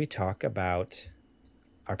show where we talk about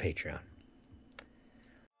our Patreon.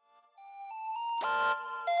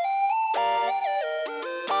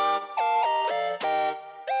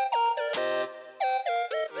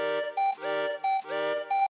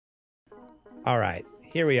 All right,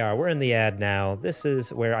 here we are. We're in the ad now. This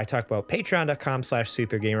is where I talk about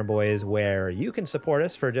patreon.com/supergamerboys, where you can support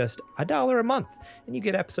us for just $1 a month, and you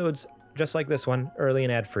get episodes just like this one, early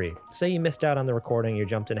and ad-free. Say you missed out on the recording, you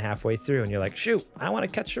jumped in halfway through, and you're like, shoot, I want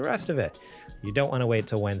to catch the rest of it. You don't want to wait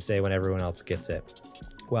till Wednesday when everyone else gets it.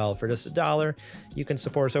 Well, for just $1, you can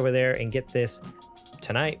support us over there and get this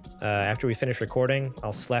tonight. After we finish recording,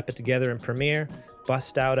 I'll slap it together in Premiere,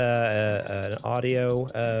 bust out an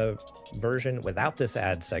audio version without this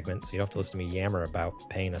ad segment, so you don't have to listen to me yammer about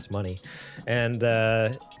paying us money. And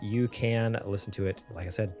you can listen to it, like I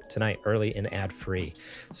said, tonight, early and ad-free.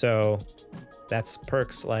 So that's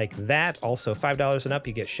perks like that. Also, $5 and up,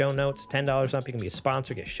 you get show notes. $10 and up, you can be a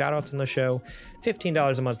sponsor, get shout-outs on the show.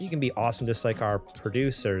 $15 a month, you can be awesome, just like our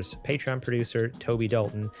producers, Patreon producer, Toby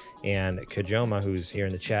Dalton, and Kajoma, who's here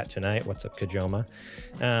in the chat tonight. What's up, Kajoma?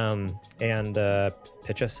 And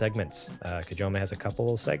pitch us segments. Kajoma has a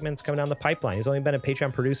couple segments coming down the pipeline. He's only been a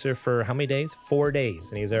Patreon producer for how many days? 4 days,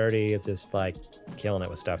 and he's already just like killing it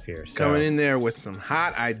with stuff here. So, coming in there with some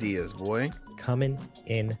hot ideas, boy. Coming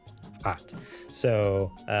in hot.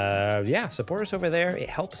 So support us over there. It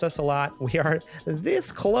helps us a lot. We are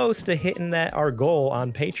this close to hitting our goal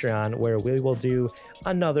on Patreon, where we will do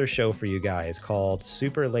another show for you guys called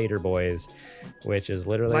Super Later Boys, which is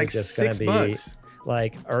literally like just going to be $6.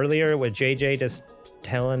 like earlier with JJ just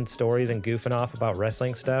telling stories and goofing off about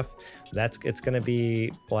wrestling stuff. It's going to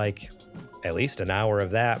be like at least an hour of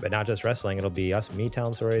that, but not just wrestling. It'll be me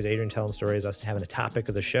telling stories, Adrian telling stories, us having a topic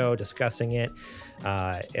of the show, discussing it.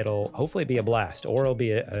 It'll hopefully be a blast, or it'll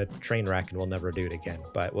be a train wreck and we'll never do it again.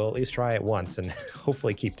 But we'll at least try it once and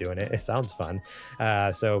hopefully keep doing it. It sounds fun.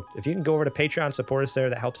 So if you can go over to Patreon, support us there,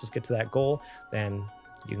 that helps us get to that goal, then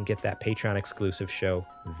you can get that Patreon exclusive show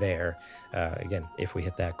there. Again, if we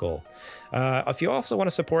hit that goal. If you also want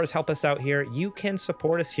to support us, help us out here, you can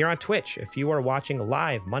support us here on Twitch. If you are watching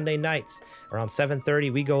live Monday nights around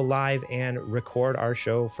 7:30, we go live and record our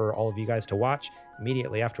show for all of you guys to watch.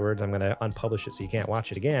 Immediately afterwards, I'm going to unpublish it so you can't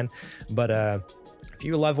watch it again. But if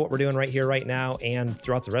you love what we're doing right here, right now, and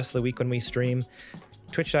throughout the rest of the week when we stream,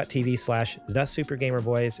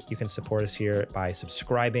 twitch.tv/thesupergamerboys. You can support us here by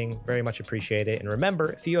subscribing. Very much appreciate it. And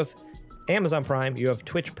remember, if you have Amazon Prime, you have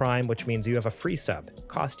Twitch Prime, which means you have a free sub.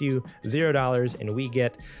 Cost you $0, and we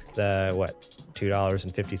get the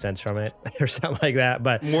 $2.50 from it or something like that.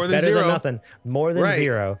 But more than better zero. than nothing. More than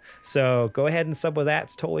zero. So go ahead and sub with that.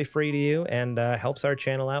 It's totally free to you and helps our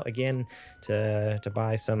channel out again to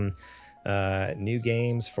buy some new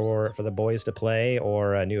games for the boys to play,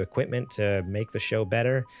 or new equipment to make the show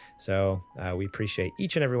better. So we appreciate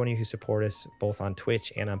each and every one of you who support us both on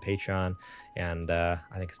Twitch and on Patreon. And I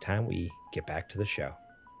think it's time we get back to the show.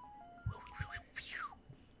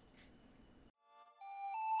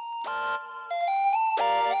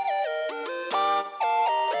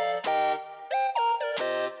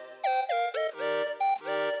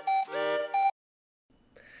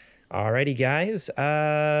 Alrighty, guys.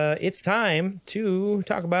 It's time to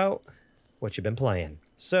talk about what you've been playing.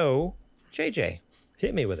 So, JJ,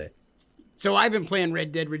 hit me with it. So I've been playing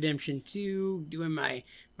Red Dead Redemption 2, doing my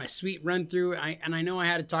sweet run through. And I know I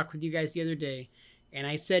had a talk with you guys the other day, and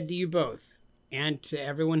I said to you both and to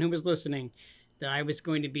everyone who was listening that I was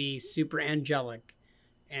going to be super angelic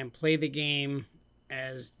and play the game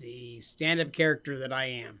as the stand-up character that I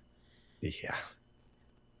am. Yeah.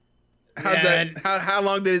 How's that? How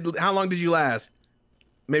long did you last?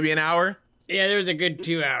 Maybe an hour? Yeah, there was a good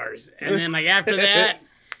 2 hours. And then like after that,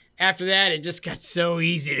 it just got so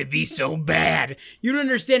easy to be so bad. You don't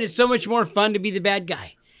understand. It's so much more fun to be the bad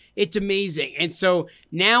guy. It's amazing. And so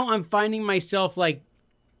now I'm finding myself like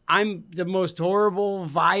I'm the most horrible,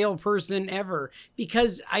 vile person ever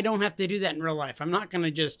because I don't have to do that in real life. I'm not going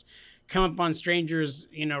to just come up on strangers,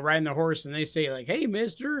 riding the horse and they say like, hey,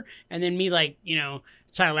 mister. And then me like,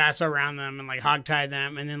 tie a lasso around them and like hog tie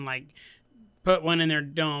them and then like put one in their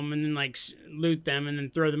dome and then like loot them and then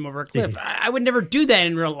throw them over a cliff. I would never do that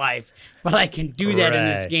in real life, but I can do that in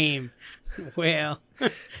this game. Well,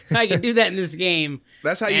 I can do that in this game.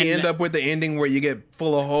 That's how you end up with the ending where you get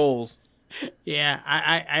full of holes. Yeah,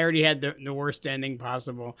 I already had the worst ending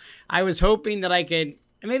possible. I was hoping that I could,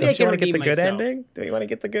 maybe I Don't you could want to get redeem the good myself. ending? Do you want to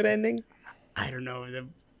get the good ending? I don't know. The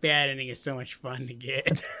bad ending is so much fun to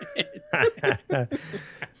get.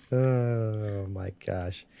 Oh my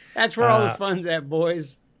gosh. That's where all the fun's at,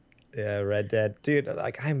 boys. Yeah, Red Dead. Dude,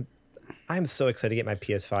 like I'm I'm so excited to get my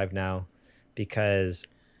PS5 now because,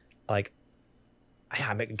 like,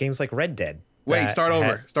 games like Red Dead. Wait, start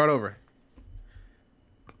over.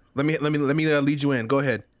 Let me lead you in. Go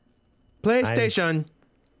ahead. PlayStation.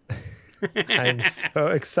 I'm so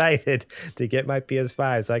excited to get my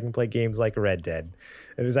PS5 so I can play games like Red Dead.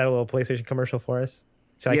 Is that a little PlayStation commercial for us?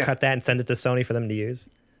 Should I cut that and send it to Sony for them to use?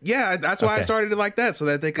 Yeah, that's why I started it like that, so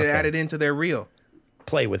that they could add it into their reel.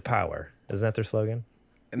 Play with power. Isn't that their slogan?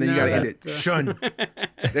 And then you got to end it. Shun.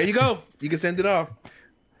 There you go. You can send it off.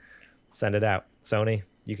 Send it out. Sony,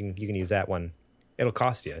 you can use that one. It'll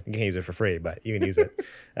cost you. You can use it for free, but you can use it.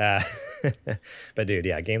 But dude,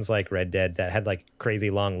 yeah, games like Red Dead that had like crazy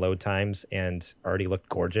long load times and already looked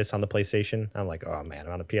gorgeous on the PlayStation. I'm like, oh man,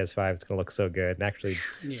 on a PS5, it's gonna look so good and actually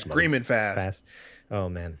screaming fast. Oh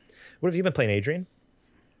man, what have you been playing, Adrian?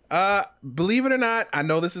 Believe it or not, I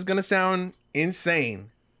know this is gonna sound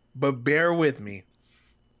insane, but bear with me.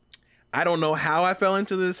 I don't know how I fell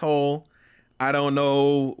into this hole. I don't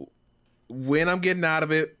know when I'm getting out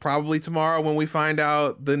of it, probably tomorrow when we find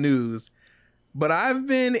out the news. But I've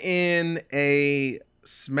been in a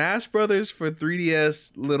Smash Brothers for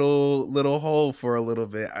 3DS little hole for a little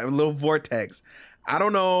bit, a little vortex. I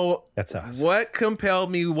don't know That's awesome. What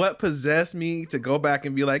compelled me, what possessed me to go back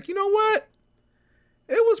and be like, you know what?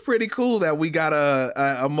 It was pretty cool that we got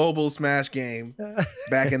a mobile Smash game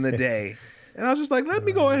back in the day. And I was just like, let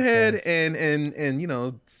me go ahead and you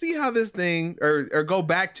know, see how this thing or go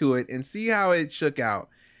back to it and see how it shook out.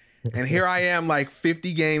 And here I am like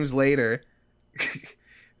 50 games later,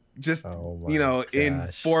 just you know, in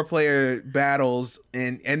 4-player battles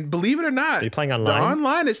and believe it or not, are you playing online? The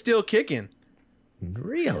online is still kicking.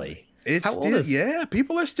 Really? It's still yeah,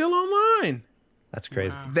 people are still online. That's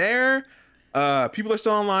crazy. Wow. People are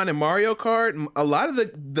still online in Mario Kart. A lot of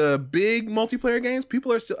the big multiplayer games,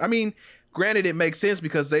 people are still, I mean, granted, it makes sense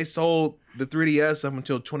because they sold the 3DS up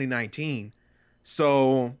until 2019.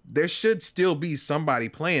 So there should still be somebody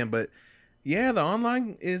playing. But yeah, the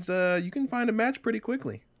online is, you can find a match pretty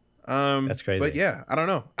quickly. That's crazy. But yeah, I don't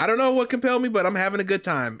know. I don't know what compelled me, but I'm having a good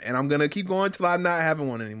time. And I'm going to keep going until I'm not having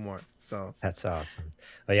one anymore. So that's awesome.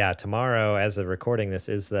 But yeah, tomorrow, as of recording this,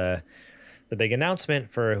 is the big announcement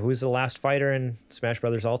for who's the last fighter in Smash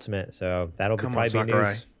Brothers Ultimate. So that'll probably be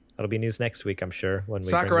news. That'll be news next week, I'm sure. When we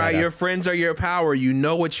Sakurai, your friends are your power. You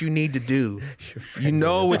know what you need to do. You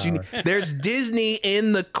know what you need. There's Disney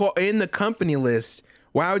in the company list.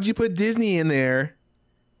 Why would you put Disney in there?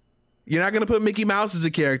 You're not gonna put Mickey Mouse as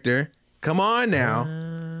a character. Come on now.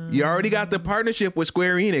 You already got the partnership with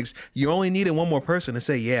Square Enix. You only needed one more person to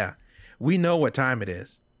say, yeah, we know what time it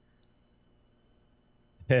is.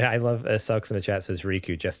 I love Sucks in the chat says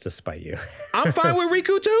Riku just to spite you. I'm fine with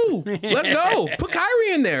Riku too. Let's go. Put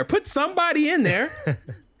Kairi in there. Put somebody in there.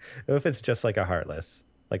 What if it's just like a Heartless?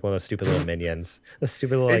 Like one of those stupid little minions. The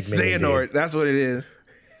stupid little it's like minion Xehanort. dudes. That's what it is.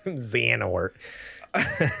 Xehanort.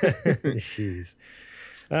 Jeez.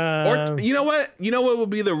 Or you know what? You know what would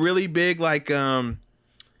be the really big the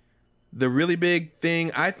really big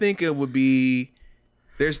thing? I think it would be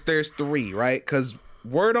there's 3, right? Because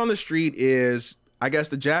word on the street is, I guess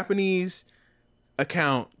the Japanese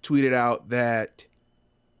account tweeted out that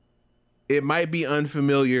it might be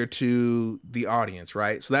unfamiliar to the audience,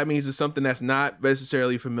 right? So that means it's something that's not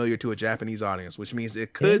necessarily familiar to a Japanese audience, which means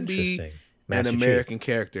it could be an American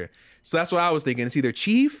character. So that's what I was thinking. It's either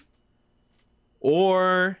Chief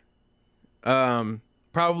or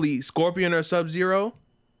probably Scorpion or Sub-Zero.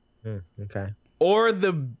 Okay. Or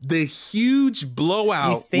the huge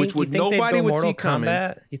blowout, which nobody would see coming.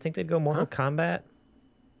 You think they'd go Mortal Kombat?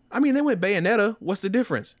 I mean, they went Bayonetta. What's the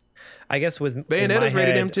difference? I guess with Bayonetta's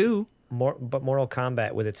rated M2. But Mortal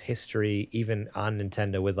Kombat with its history, even on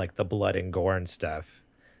Nintendo, with like the blood and gore and stuff.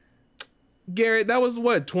 Garrett, that was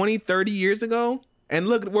what, 20, 30 years ago? And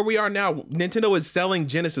look where we are now. Nintendo is selling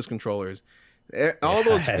Genesis controllers. All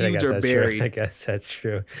those feuds are buried. True. I guess that's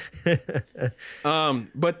true.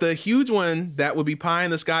 But the huge one that would be pie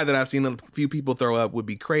in the sky that I've seen a few people throw up would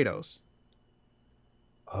be Kratos.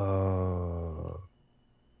 Oh.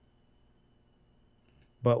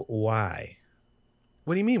 But why?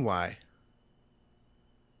 What do you mean, why?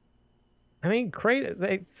 I mean,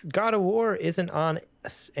 God of War isn't on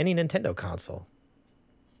any Nintendo console.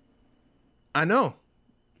 I know.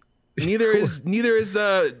 Neither is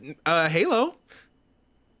Halo.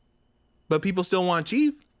 But people still want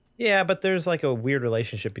Chief. Yeah, but there's like a weird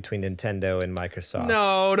relationship between Nintendo and Microsoft.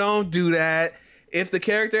 No, don't do that. If the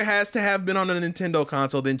character has to have been on a Nintendo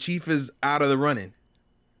console, then Chief is out of the running.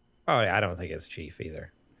 Oh, I don't think it's Chief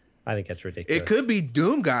either. I think that's ridiculous. It could be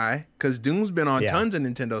Doom Guy, because Doom's been on tons of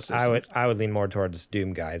Nintendo systems. I would lean more towards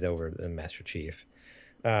Doom Guy over than Master Chief.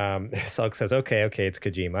 Sulk says, okay, it's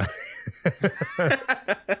Kojima.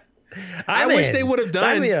 I wish they would have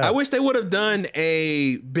done. I wish they would have done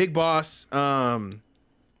a Big Boss. What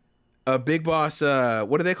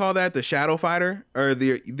do they call that? The Shadow Fighter or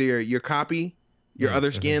your copy, your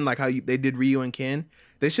other skin, like how they did Ryu and Ken.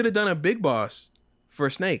 They should have done a Big Boss for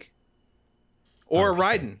Snake or 100%.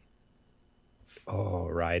 Raiden. Oh,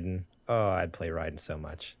 Raiden. Oh, I'd play Raiden so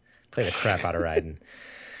much. Play the crap out of Raiden.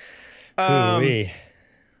 I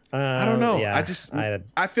don't know. Yeah,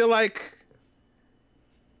 I feel like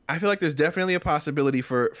there's definitely a possibility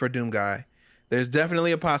for Doom Guy. There's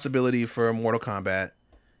definitely a possibility for Mortal Kombat.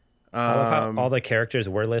 I love how all the characters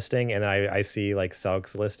we're listing, and I see like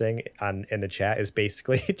Sulk's listing in the chat is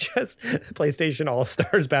basically just PlayStation All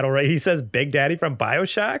Stars Battle Royale. He says Big Daddy from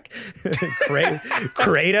BioShock,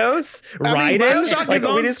 Kratos, Raiden. Like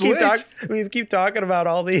we just keep talking about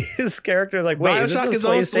all these characters. Like, wait, BioShock is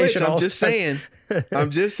on Switch. I'm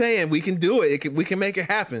just saying, we can do it. We can make it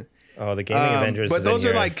happen. Oh, the Gaming Avengers. But those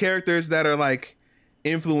are like characters that are like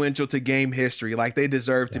influential to game history. Like they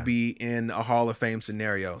deserve to be in a Hall of Fame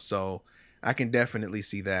scenario. So I can definitely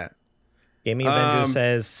see that. Gaming Avengers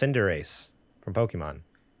says Cinderace from Pokemon.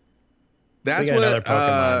 That's what another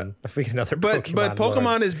Pokemon. But Pokemon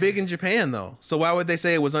Lord. is big in Japan though. So why would they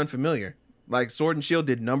say it was unfamiliar? Like Sword and Shield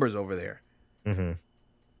did numbers over there. Mm-hmm.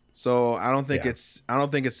 So I don't think it's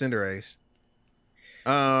Cinderace.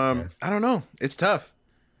 I don't know. It's tough.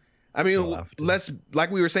 I mean,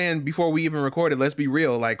 like we were saying before we even recorded, let's be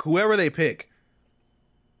real. Like whoever they pick,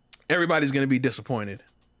 everybody's going to be disappointed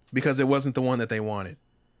because it wasn't the one that they wanted.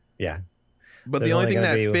 Yeah. But the only thing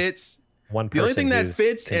that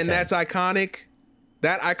fits, and that's iconic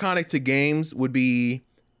to games would be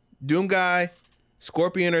Doom Guy,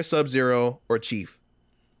 Scorpion or Sub-Zero or Chief.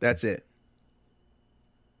 That's it.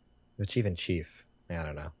 The Chief. I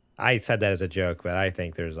don't know. I said that as a joke, but I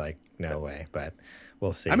think there's like no way, but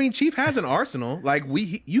we'll see. I mean, Chief has an arsenal. Like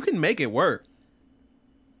you can make it work.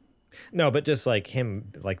 No, but just like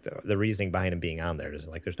him, like the reasoning behind him being on there is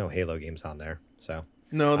like there's no Halo games on there. So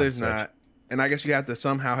no, there's not. And I guess you have to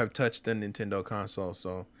somehow have touched the Nintendo console.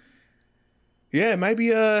 So yeah, it might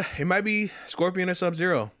be Scorpion or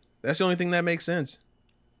Sub-Zero. That's the only thing that makes sense.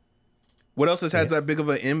 What else has that big of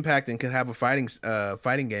an impact and can have a fighting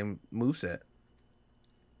game moveset?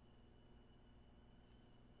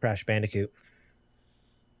 Crash Bandicoot.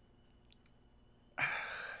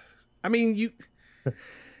 I mean,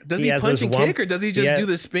 does he punch and kick or does he just do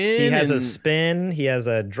the spin? He has a spin. He has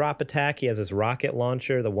a drop attack. He has his rocket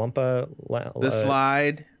launcher, the Wumpa. The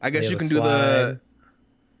slide. I guess you can do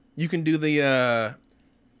the.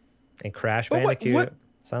 And Crash Bandicoot. What?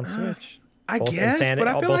 It's on Switch. I guess, but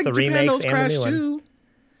I feel like Japan knows Crash too.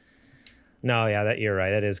 No, yeah, you're right.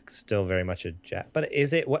 That is still very much a Jap. But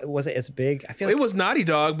is it? What was it as big? I feel like it was Naughty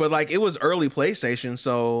Dog, but like it was early PlayStation,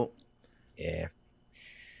 so yeah.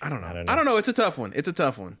 I don't know. It's a tough one.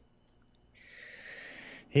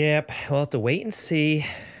 Yep. We'll have to wait and see.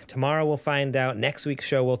 Tomorrow we'll find out. Next week's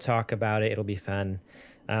show we'll talk about it. It'll be fun.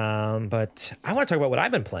 But I want to talk about what I've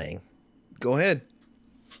been playing. Go ahead.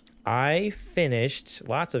 I finished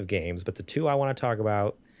lots of games, but the two I want to talk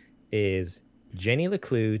about is Jenny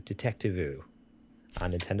LeClue Detective Vu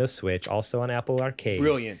on Nintendo Switch, also on Apple Arcade.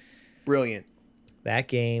 Brilliant. That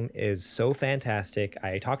game is so fantastic.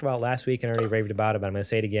 I talked about it last week and already raved about it, but I'm going to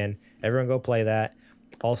say it again. Everyone go play that.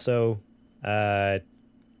 Also,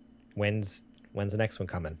 when's the next one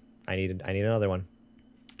coming? I need another one.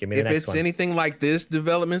 Give me the next one. If it's anything like this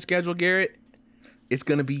development schedule, Garrett, it's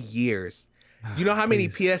going to be years. You know how many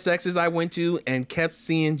PSXs I went to and kept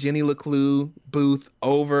seeing Jenny LeClue booth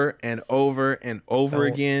over and over and over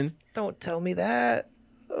again? Don't tell me that.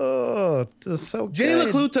 Oh, it was so good. Jenny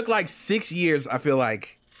LeClue took like 6 years, I feel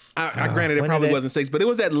like. I granted, it probably wasn't 6, but it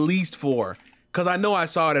was at least 4. Because I know I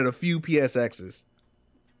saw it at a few PSXs.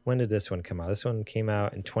 When did this one come out? This one came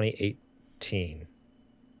out in 2018.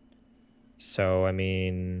 So, I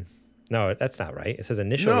mean... No, that's not right. It says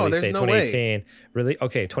initial release date 2018. Really?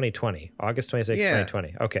 Okay, 2020. August 26,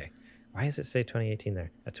 2020. Okay. Why does it say 2018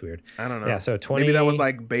 there? That's weird. I don't know. Yeah, so 20... Maybe that was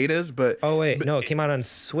like betas, but... Oh, wait. No, it came out on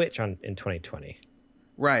Switch in 2020.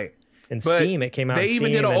 Right. In Steam, it came out. They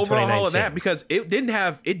even did an overhaul of that because it didn't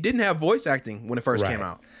have voice acting when it first came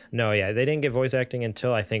out. No, yeah, they didn't get voice acting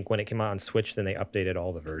until I think when it came out on Switch. Then they updated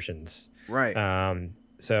all the versions. Right.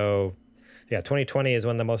 So, yeah, 2020 is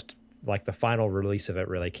when the final release of it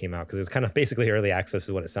really came out because it was kind of basically early access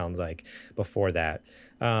is what it sounds like before that.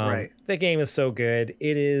 Right. The game is so good.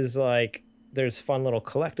 It is like there's fun little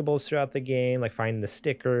collectibles throughout the game, like finding the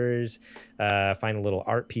stickers, finding little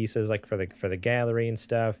art pieces like for the gallery and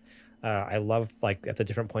stuff. I love like at the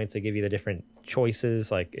different points they give you the different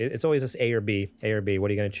choices. Like it's always this A or B. What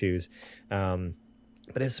are you going to choose? But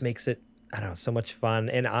it just makes it, I don't know, so much fun.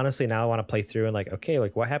 And honestly, now I want to play through and like, okay,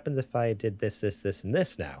 like what happens if I did this, and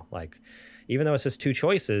this now? Like, even though it's just two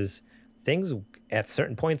choices, things at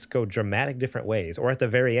certain points go dramatic different ways. Or at the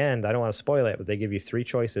very end, I don't want to spoil it, but they give you three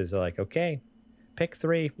choices. They're like, okay, pick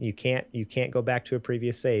three. You can't go back to a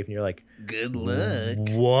previous save. And you're like, good luck.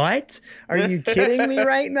 What? Are you kidding me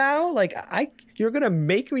right now? Like you're going to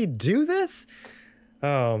make me do this?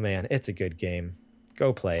 Oh man, it's a good game.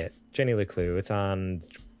 Go play it. Jenny LeClue. It's on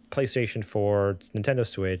PlayStation 4, Nintendo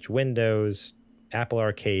Switch, Windows, Apple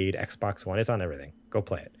Arcade, Xbox One. It's on everything. Go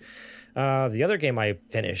play it. The other game I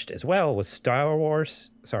finished as well was Star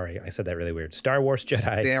Wars. Sorry, I said that really weird. Star Wars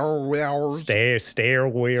Jedi. Star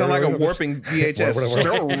Wars. Sound like a warping VHS.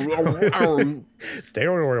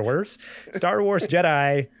 Star Wars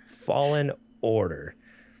Jedi Fallen Order.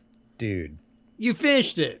 Dude. You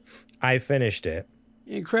finished it. I finished it.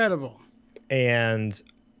 Incredible. And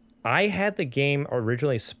I had the game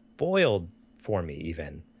originally spoiled for me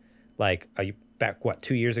even. Like back,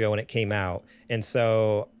 2 years ago when it came out. And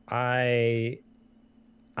so I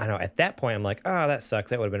don't know, at that point I'm like, oh, that sucks.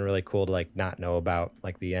 That would have been really cool to like not know about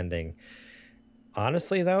like the ending.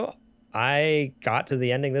 Honestly though, I got to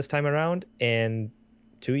the ending this time around and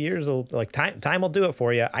 2 years like time will do it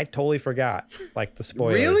for you. I totally forgot like the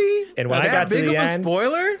spoilers. Really? And when I got to the end,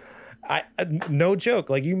 spoiler? No joke.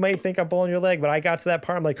 Like you might think I'm pulling your leg, but I got to that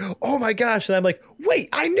part. I'm like, oh my gosh. And I'm like, wait,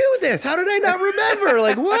 I knew this. How did I not remember?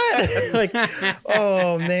 Like what? Like,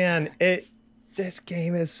 oh man, this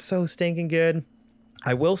game is so stinking good.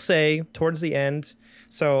 I will say towards the end.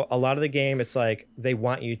 So a lot of the game, it's like they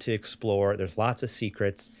want you to explore. There's lots of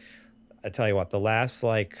secrets. I tell you what, the last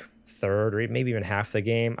like third or maybe even half the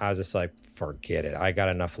game, I was just like, forget it. I got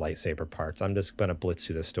enough lightsaber parts. I'm just going to blitz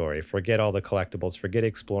through the story. Forget all the collectibles. Forget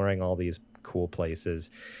exploring all these cool places,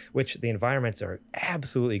 which the environments are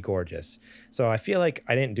absolutely gorgeous. So I feel like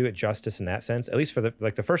I didn't do it justice in that sense, at least for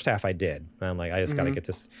the first half I did. And I'm like, I just got to get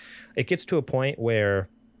this. It gets to a point where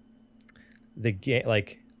the game,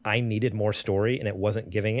 like I needed more story and it wasn't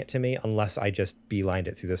giving it to me unless I just beelined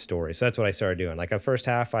it through the story. So that's what I started doing. Like the first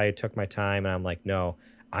half, I took my time and I'm like, no,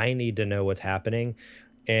 I need to know what's happening.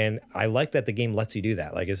 And I like that the game lets you do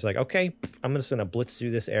that. Like, it's like, okay, I'm just going to blitz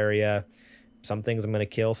through this area. Some things I'm going to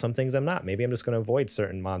kill, some things I'm not. Maybe I'm just going to avoid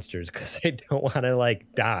certain monsters because I don't want to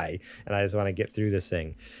like die. And I just want to get through this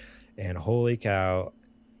thing. And holy cow,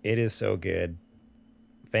 it is so good.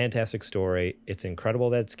 Fantastic story. It's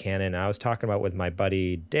incredible that it's canon. I was talking about with my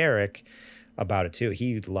buddy Derek about it too.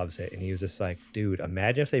 He loves it. And he was just like, dude,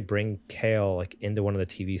 imagine if they bring Kale like into one of the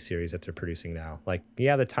TV series that they're producing now. Like,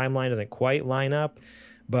 yeah, the timeline doesn't quite line up,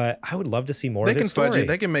 but I would love to see more of his story. They can fudge it.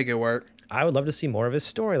 They can make it work. I would love to see more of his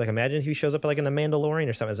story. Like, imagine if he shows up like in The Mandalorian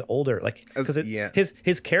or something as older. Like, because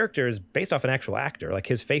his character is based off an actual actor. Like,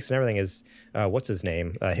 his face and everything is, what's his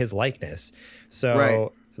name? His likeness.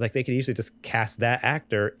 So, like, they could easily just cast that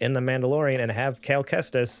actor in The Mandalorian and have Cal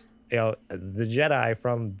Kestis, you know, the Jedi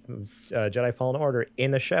from Jedi Fallen Order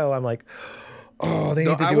in a show. I'm like, oh, they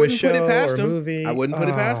need to do a show or a movie. I wouldn't put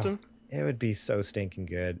it past him. It would be so stinking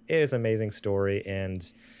good. It is an amazing story, and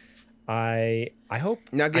I hope.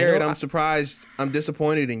 Now, Garrett, I'm surprised. I'm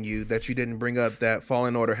disappointed in you that you didn't bring up that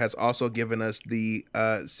Fallen Order has also given us the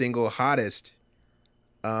single hottest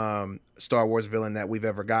Star Wars villain that we've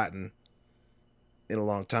ever gotten in a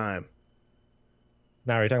long time.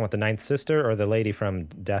 Now, are you talking about the Ninth Sister or the lady from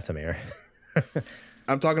Dathomir?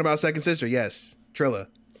 I'm talking about Second Sister, yes. Trilla.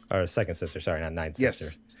 Or Second Sister, sorry, not Ninth Sister.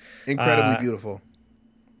 Yes. Incredibly beautiful.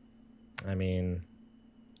 I mean,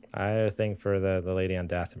 I had a thing for the lady on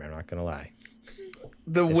Dathomir, I'm not going to lie.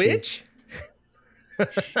 The witch?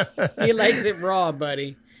 He likes it raw,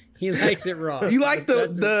 buddy. He likes it raw. You like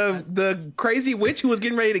the crazy witch who was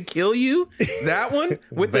getting ready to kill you? That one?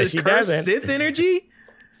 With the cursed Sith energy?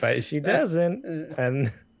 But she doesn't.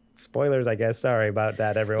 And spoilers, I guess. Sorry about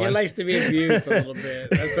that, everyone. He likes to be abused a little bit.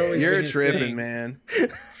 That's always You're tripping, thing. Man.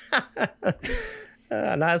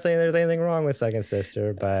 I'm not saying there's anything wrong with Second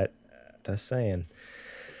Sister, but just saying.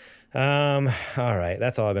 All right,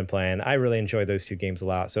 that's all I've been playing. I really enjoyed those two games a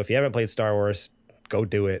lot. So if you haven't played Star Wars, go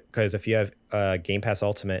do it. Because if you have Game Pass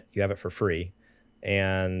Ultimate, you have it for free.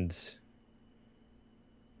 And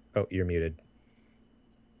oh, you're muted.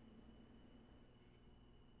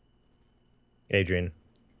 Adrian,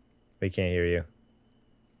 we can't hear you.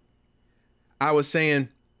 I was saying,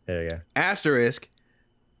 there you go. Asterisk,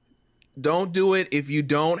 don't do it if you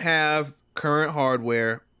don't have current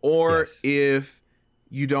hardware or if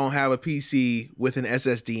you don't have a PC with an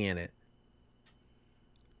SSD in it.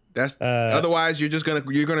 That's otherwise you're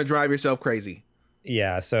gonna drive yourself crazy.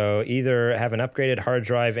 Yeah, so either have an upgraded hard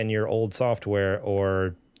drive in your old software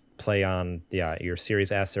or play on your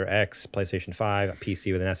Series S or X, PlayStation 5, a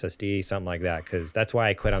PC with an SSD, something like that, because that's why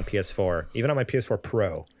I quit on PS4. Even on my PS4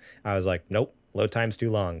 Pro, I was like, nope, load time's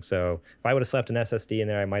too long. So if I would have slept an SSD in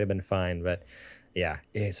there, I might have been fine. But yeah,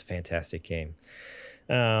 it's a fantastic game.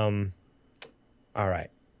 All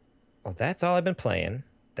right. Well, that's all I've been playing.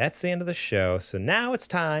 That's the end of the show. So now it's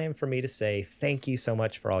time for me to say thank you so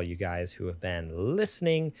much for all you guys who have been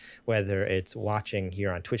listening, whether it's watching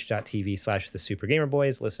here on twitch.tv/the Super Gamer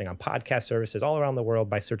Boys, listening on podcast services all around the world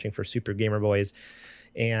by searching for Super Gamer Boys,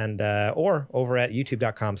 and or over at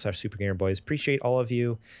youtube.com/Super Gamer Boys. Appreciate all of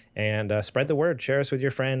you, and spread the word. Share us with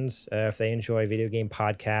your friends if they enjoy video game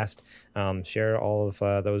podcast. Share all of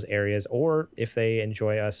those areas, or if they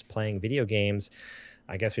enjoy us playing video games.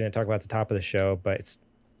 I guess we didn't talk about the top of the show, but it's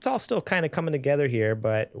all still kind of coming together here,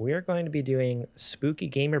 but we're going to be doing Spooky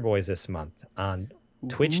Gamer Boys this month on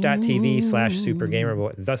twitch.tv/Super Gamer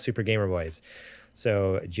Boys, the Super Gamer Boys.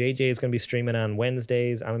 So JJ is going to be streaming on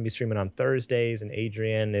Wednesdays. I'm going to be streaming on Thursdays, and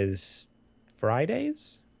Adrian is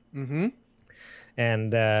Fridays. Mm-hmm.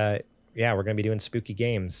 And we're going to be doing spooky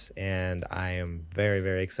games, and I am very,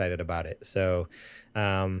 very excited about it. So,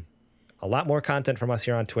 a lot more content from us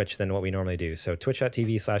here on Twitch than what we normally do. So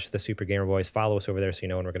twitch.tv/the Super Gamer Boys. Follow us over there so you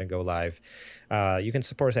know when we're going to go live. You can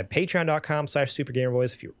support us at patreon.com/Super Gamer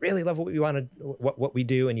Boys. If you really love what we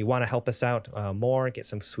do and you want to help us out more, get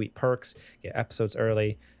some sweet perks, get episodes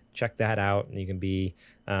early, check that out. And you can be,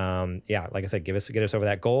 like I said, get us over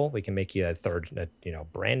that goal. We can make you a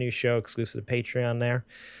brand new show exclusive to Patreon there.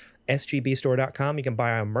 sgbstore.com. You can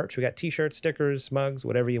buy our merch. We got t-shirts, stickers, mugs,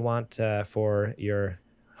 whatever you want for your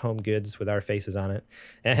home goods with our faces on it.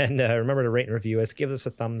 And remember to rate and review us, give us a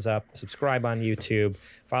thumbs up, subscribe on YouTube,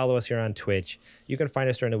 follow us here on Twitch. You can find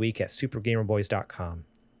us during the week at supergamerboys.com,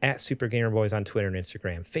 at supergamerboys on Twitter and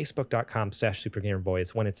Instagram,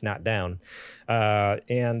 facebook.com/supergamerboys when it's not down.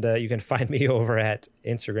 And you can find me over at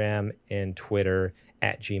Instagram and Twitter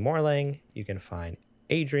at gmorlang. You can find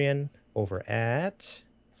Adrian over at...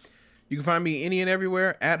 You can find me any and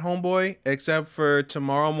everywhere at Homeboy, except for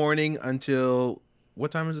tomorrow morning until... What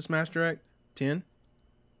time is the Smash Direct? 10?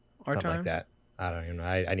 Our Something time? like that. I don't even know.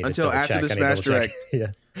 I need until to after check. the Smash Direct.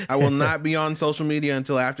 Yeah. I will not be on social media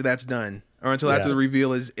until after that's done, or until after the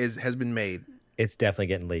reveal has been made. It's definitely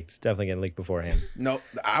getting leaked. It's definitely getting leaked beforehand. No,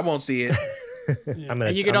 I won't see it. I'm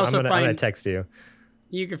gonna text you.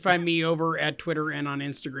 You can find me over at Twitter and on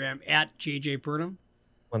Instagram at JJ Purdom.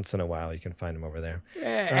 Once in a while, you can find him over there.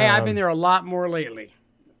 Hey, I've been there a lot more lately.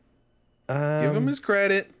 Give him his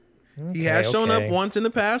credit. He has shown up once in the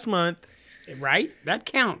past month. Right? That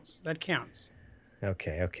counts.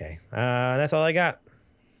 Okay. That's all I got.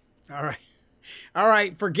 All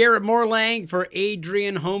right. For Garrett Morlang, for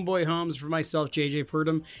Adrian Homeboy Holmes, for myself, JJ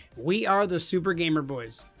Purdom, we are the Super Gamer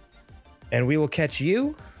Boys. And we will catch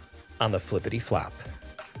you on the flippity flop.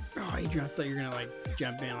 Oh, Adrian, I thought you were gonna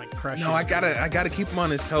jump in crush. No, I gotta keep him on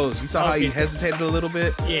his toes. You saw how he hesitated a little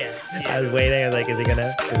bit. Yeah. I was waiting. I was like, is he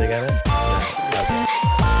gonna? No. Okay.